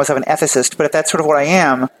think I'd call myself an ethicist, but if that's sort of what I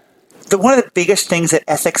am, one of the biggest things that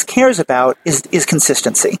ethics cares about is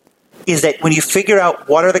consistency. Is that when you figure out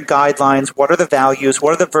what are the guidelines, what are the values,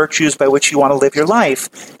 what are the virtues by which you want to live your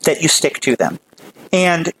life, that you stick to them.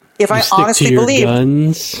 And if I honestly believe,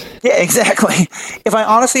 guns. Yeah, exactly. If I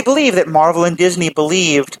honestly believe that Marvel and Disney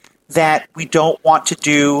believed that we don't want to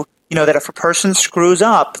do, that if a person screws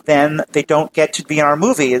up, then they don't get to be in our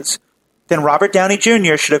movies, then Robert Downey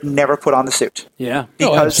Jr. should have never put on the suit. Yeah.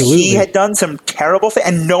 Because he had done some terrible things,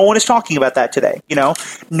 and no one is talking about that today.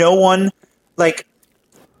 No one, like,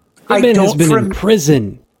 that man has been in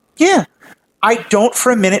prison. Yeah. I don't for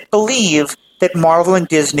a minute believe that Marvel and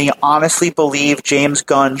Disney honestly believe James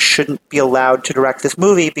Gunn shouldn't be allowed to direct this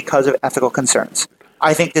movie because of ethical concerns.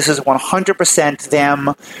 I think this is 100%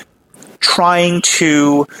 them trying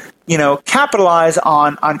to, capitalize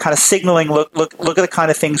on kind of signaling, look at the kind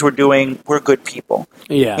of things we're doing. We're good people.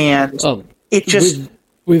 Yeah. And it just...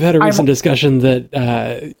 We've had a recent discussion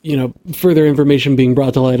that, further information being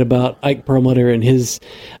brought to light about Ike Perlmutter and his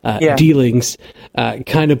dealings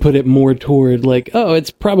kind of put it more toward like, oh,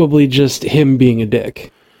 it's probably just him being a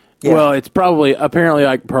dick. Yeah. Well, it's apparently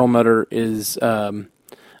Ike Perlmutter is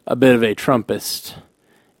a bit of a Trumpist,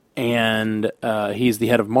 and he's the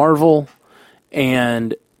head of Marvel,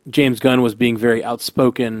 and James Gunn was being very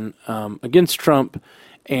outspoken against Trump,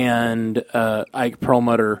 and Ike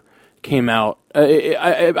Perlmutter came out.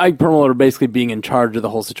 Ike Perlmutter basically being in charge of the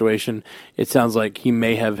whole situation. It sounds like he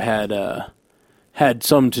may have had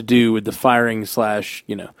some to do with the firing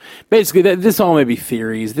 / basically this all may be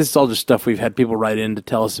theories. This is all just stuff we've had people write in to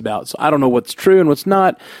tell us about. So I don't know what's true and what's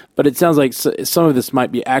not, but it sounds like some of this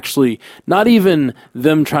might be actually not even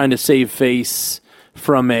them trying to save face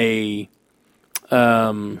from a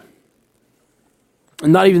not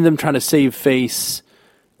even them trying to save face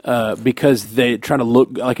because they're trying to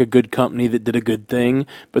look like a good company that did a good thing,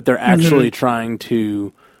 but they're actually trying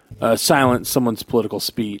to silence someone's political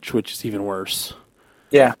speech, which is even worse.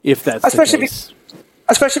 Yeah. If that's the case.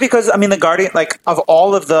 Especially because, I mean, the Guardian, like, of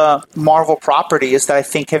all of the Marvel properties that I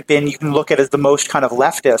think have been, you can look at as the most kind of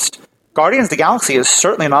leftist, Guardians of the Galaxy is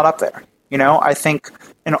certainly not up there. I think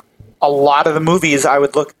in a lot of the movies I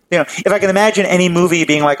would look, if I can imagine any movie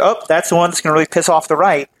being like, oh, that's the one that's going to really piss off the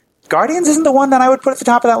right, Guardians isn't the one that I would put at the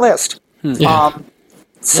top of that list. Yeah.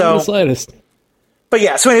 So, not the slightest. But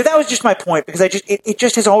yeah, so anyway, that was just my point, because it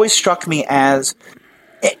just has always struck me as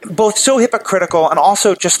both so hypocritical and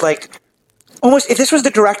also just like, almost, if this was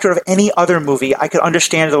the director of any other movie, I could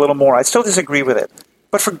understand it a little more. I'd still disagree with it.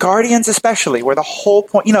 But for Guardians especially, where the whole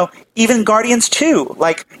point, even Guardians 2,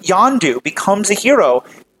 like Yondu becomes a hero,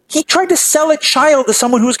 he tried to sell a child to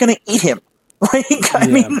someone who was going to eat him. I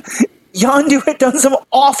mean, Yondu had done some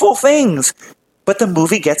awful things, but the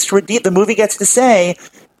movie gets to redeem. The movie gets to say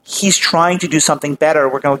he's trying to do something better.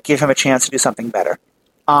 We're going to give him a chance to do something better.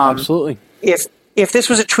 Absolutely. If this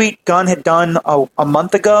was a tweet Gunn had done a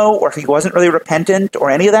month ago, or if he wasn't really repentant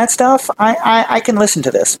or any of that stuff, I can listen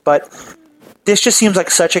to this. But this just seems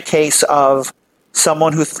like such a case of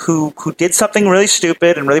someone who did something really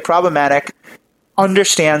stupid and really problematic,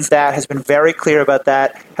 understands that, has been very clear about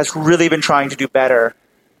that, has really been trying to do better.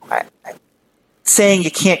 Saying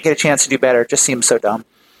you can't get a chance to do better just seems so dumb.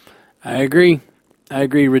 I agree.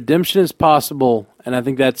 Redemption is possible, And I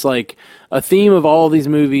think that's like a theme of all these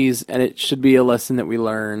movies, and it should be a lesson that we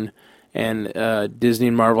learn. And Disney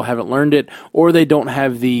and Marvel haven't learned it, or they don't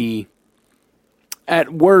have the.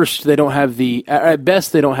 At worst, they don't have the. At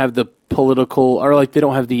best, they don't have the political, or like they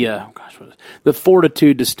don't have the. The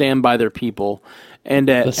fortitude to stand by their people, and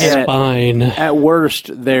at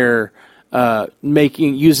worst, they're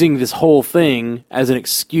using this whole thing as an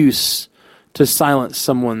excuse to silence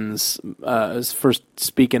someone's for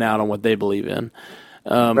speaking out on what they believe in,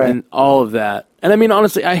 and all of that. And I mean,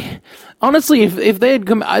 honestly, if they had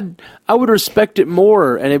come, I would respect it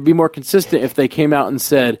more, and it'd be more consistent if they came out and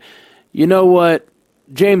said, you know what,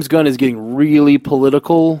 James Gunn is getting really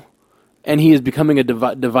political, and he is becoming a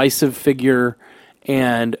divisive figure,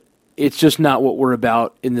 and it's just not what we're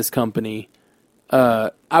about in this company.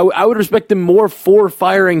 I would respect them more for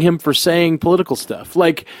firing him for saying political stuff,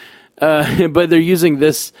 but they're using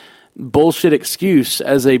this bullshit excuse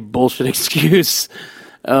as a bullshit excuse.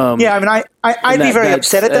 I mean, I'd be very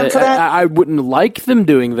upset at them for that. I wouldn't like them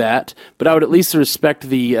doing that, but I would at least respect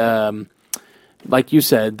the, like you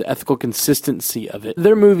said, the ethical consistency of it.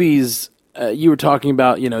 Their movies, you were talking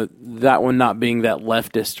about, that one not being that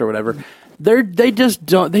leftist or whatever. They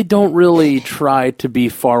don't really try to be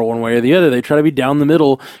far one way or the other. They try to be down the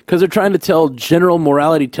middle because they're trying to tell general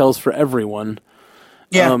morality tales for everyone.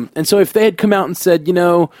 Yeah. And so if they had come out and said,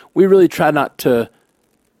 we really try not to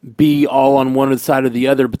be all on one side or the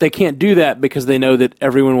other, but they can't do that because they know that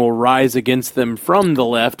everyone will rise against them from the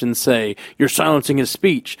left and say, you're silencing his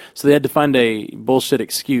speech. So they had to find a bullshit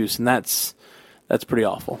excuse, and that's pretty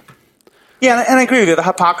awful. Yeah, and I agree with you, the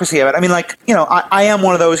hypocrisy of it. I mean, I am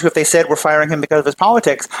one of those who, if they said we're firing him because of his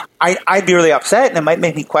politics, I'd be really upset, and it might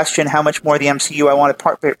make me question how much more of the MCU I want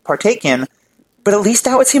to partake in. But at least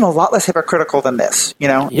that would seem a lot less hypocritical than this,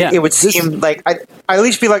 Yeah, it would seem like I'd at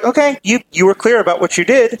least be like, okay, you were clear about what you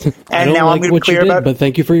did, and now I'm going to be clear about. But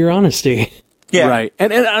thank you for your honesty. Yeah, right.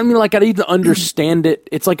 And I mean, I need to understand it.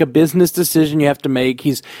 It's like a business decision you have to make.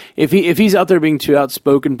 If he's out there being too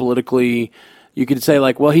outspoken politically, you could say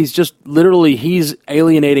well, he's just literally he's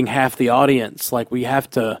alienating half the audience. We have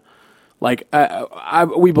to.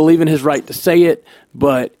 We believe in his right to say it,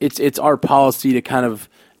 but it's our policy to kind of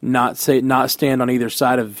not stand on either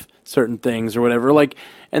side of certain things or whatever.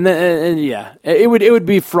 It would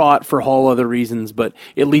be fraught for whole other reasons, but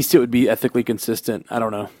at least it would be ethically consistent. I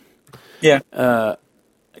don't know. Yeah.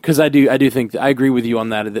 Because I do think I agree with you on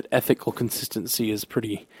that ethical consistency is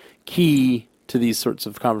pretty key to these sorts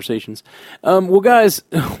of conversations. Well, guys,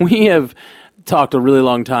 we have talked a really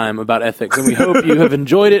long time about ethics, and we hope you have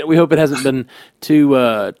enjoyed it. We hope it hasn't been too.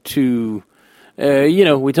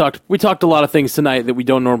 We talked a lot of things tonight that we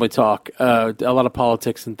don't normally talk, a lot of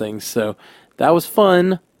politics and things. So that was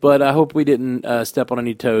fun, but I hope we didn't step on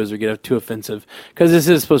any toes or get too offensive, because this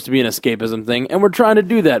is supposed to be an escapism thing, and we're trying to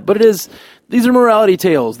do that. But these are morality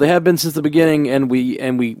tales. They have been since the beginning, and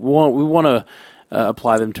we want to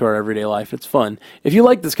apply them to our everyday life. It's fun. If you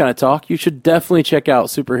like this kind of talk, you should definitely check out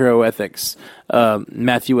Superhero Ethics.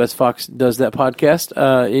 Matthew S. Fox does that podcast.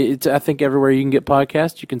 It's I think everywhere you can get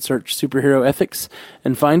podcasts, you can search Superhero Ethics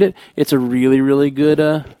and find it. It's a really, really good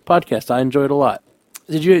podcast. I enjoy it a lot.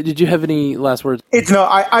 Did you have any last words?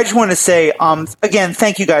 I just want to say, again,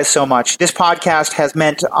 thank you guys so much. This podcast has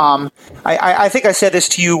meant, I think I said this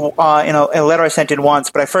to you in a letter I sent in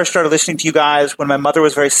once, but I first started listening to you guys when my mother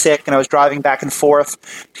was very sick and I was driving back and forth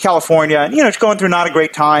to California and, just going through not a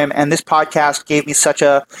great time. And this podcast gave me such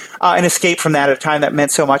an escape from that at a time that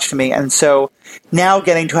meant so much to me. And so now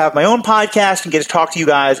getting to have my own podcast and get to talk to you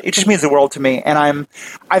guys, it just means the world to me. And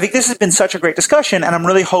I think this has been such a great discussion, and I'm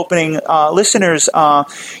really hoping listeners, can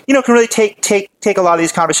really take a lot of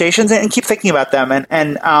these conversations and keep thinking about them.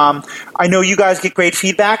 And I know you guys get great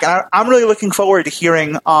feedback, and I'm really looking forward to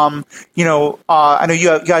hearing. I know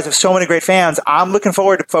you guys have so many great fans. I'm looking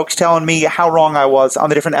forward to folks telling me how wrong I was on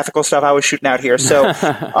the different ethical stuff I was shooting out here. So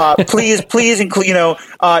please include,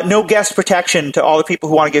 no guest protection to all the people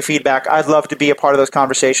who want to give feedback. I'd love to be a part of those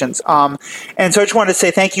conversations. And so I just wanted to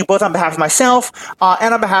say thank you both on behalf of myself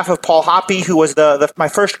and on behalf of Paul Hoppy, who was my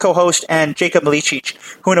first co-host, and Jacob Milicic,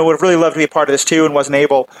 who I know would have really loved to be a part of this too and wasn't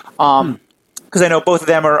able. Because I know both of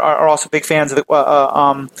them are also big fans of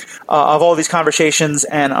all these conversations,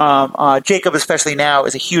 and Jacob, especially now,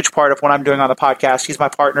 is a huge part of what I'm doing on the podcast. He's my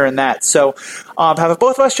partner in that. So, on behalf of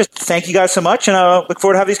both of us, just thank you guys so much, and look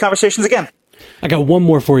forward to having these conversations again. I got one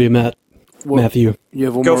more for you, Matthew. You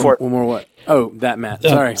have one Go more, for it. One more what? Oh, that Matt.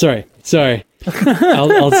 Sorry.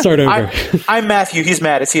 I'll start over. I'm Matthew. He's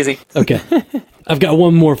Matt. It's easy. Okay. I've got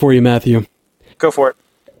one more for you, Matthew. Go for it.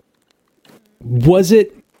 Was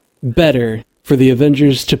it better for the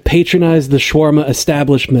Avengers to patronize the shawarma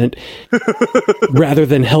establishment rather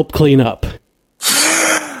than help clean up.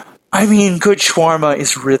 I mean, good shawarma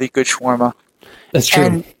is really good shawarma. That's true.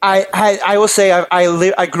 And I will say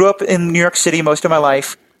I grew up in New York City most of my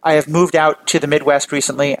life. I have moved out to the Midwest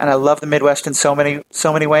recently, and I love the Midwest in so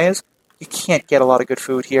many ways. You can't get a lot of good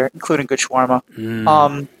food here, including good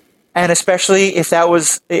shawarma. And especially if that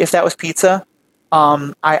was pizza,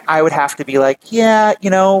 I would have to be like, yeah,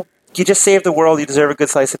 you just saved the world. You deserve a good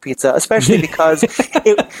slice of pizza, especially because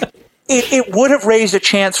it would have raised a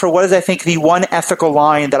chance for what is, I think, the one ethical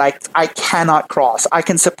line that I cannot cross. I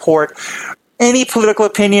can support any political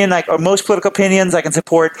opinion, or most political opinions. I can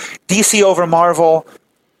support DC over Marvel.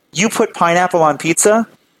 You put pineapple on pizza,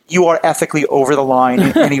 you are ethically over the line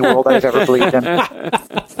in any world I've ever believed in.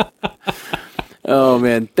 Oh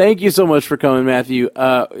man, thank you so much for coming, Matthew.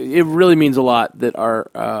 It really means a lot that our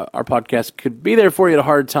podcast could be there for you at a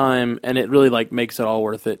hard time, and it really makes it all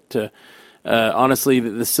worth it. To honestly,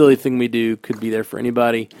 the silly thing we do could be there for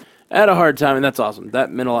anybody at a hard time, and that's awesome.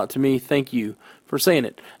 That meant a lot to me. Thank you for saying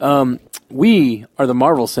it. We are the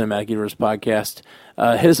Marvel Cinematic Universe podcast.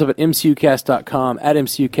 Hit us up at mcucast.com, at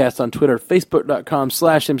mcucast on Twitter,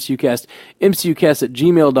 facebook.com/mcucast,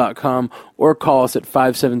 mcucast@gmail.com, or call us at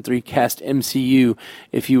 573-CAST-MCU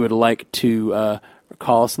if you would like to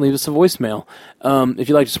call us and leave us a voicemail. If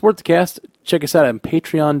you'd like to support the cast, check us out at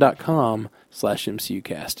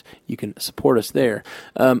patreon.com/mcucast. You can support us there.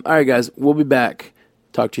 All right, guys, we'll be back.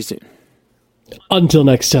 Talk to you soon. Until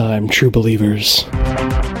next time, true believers.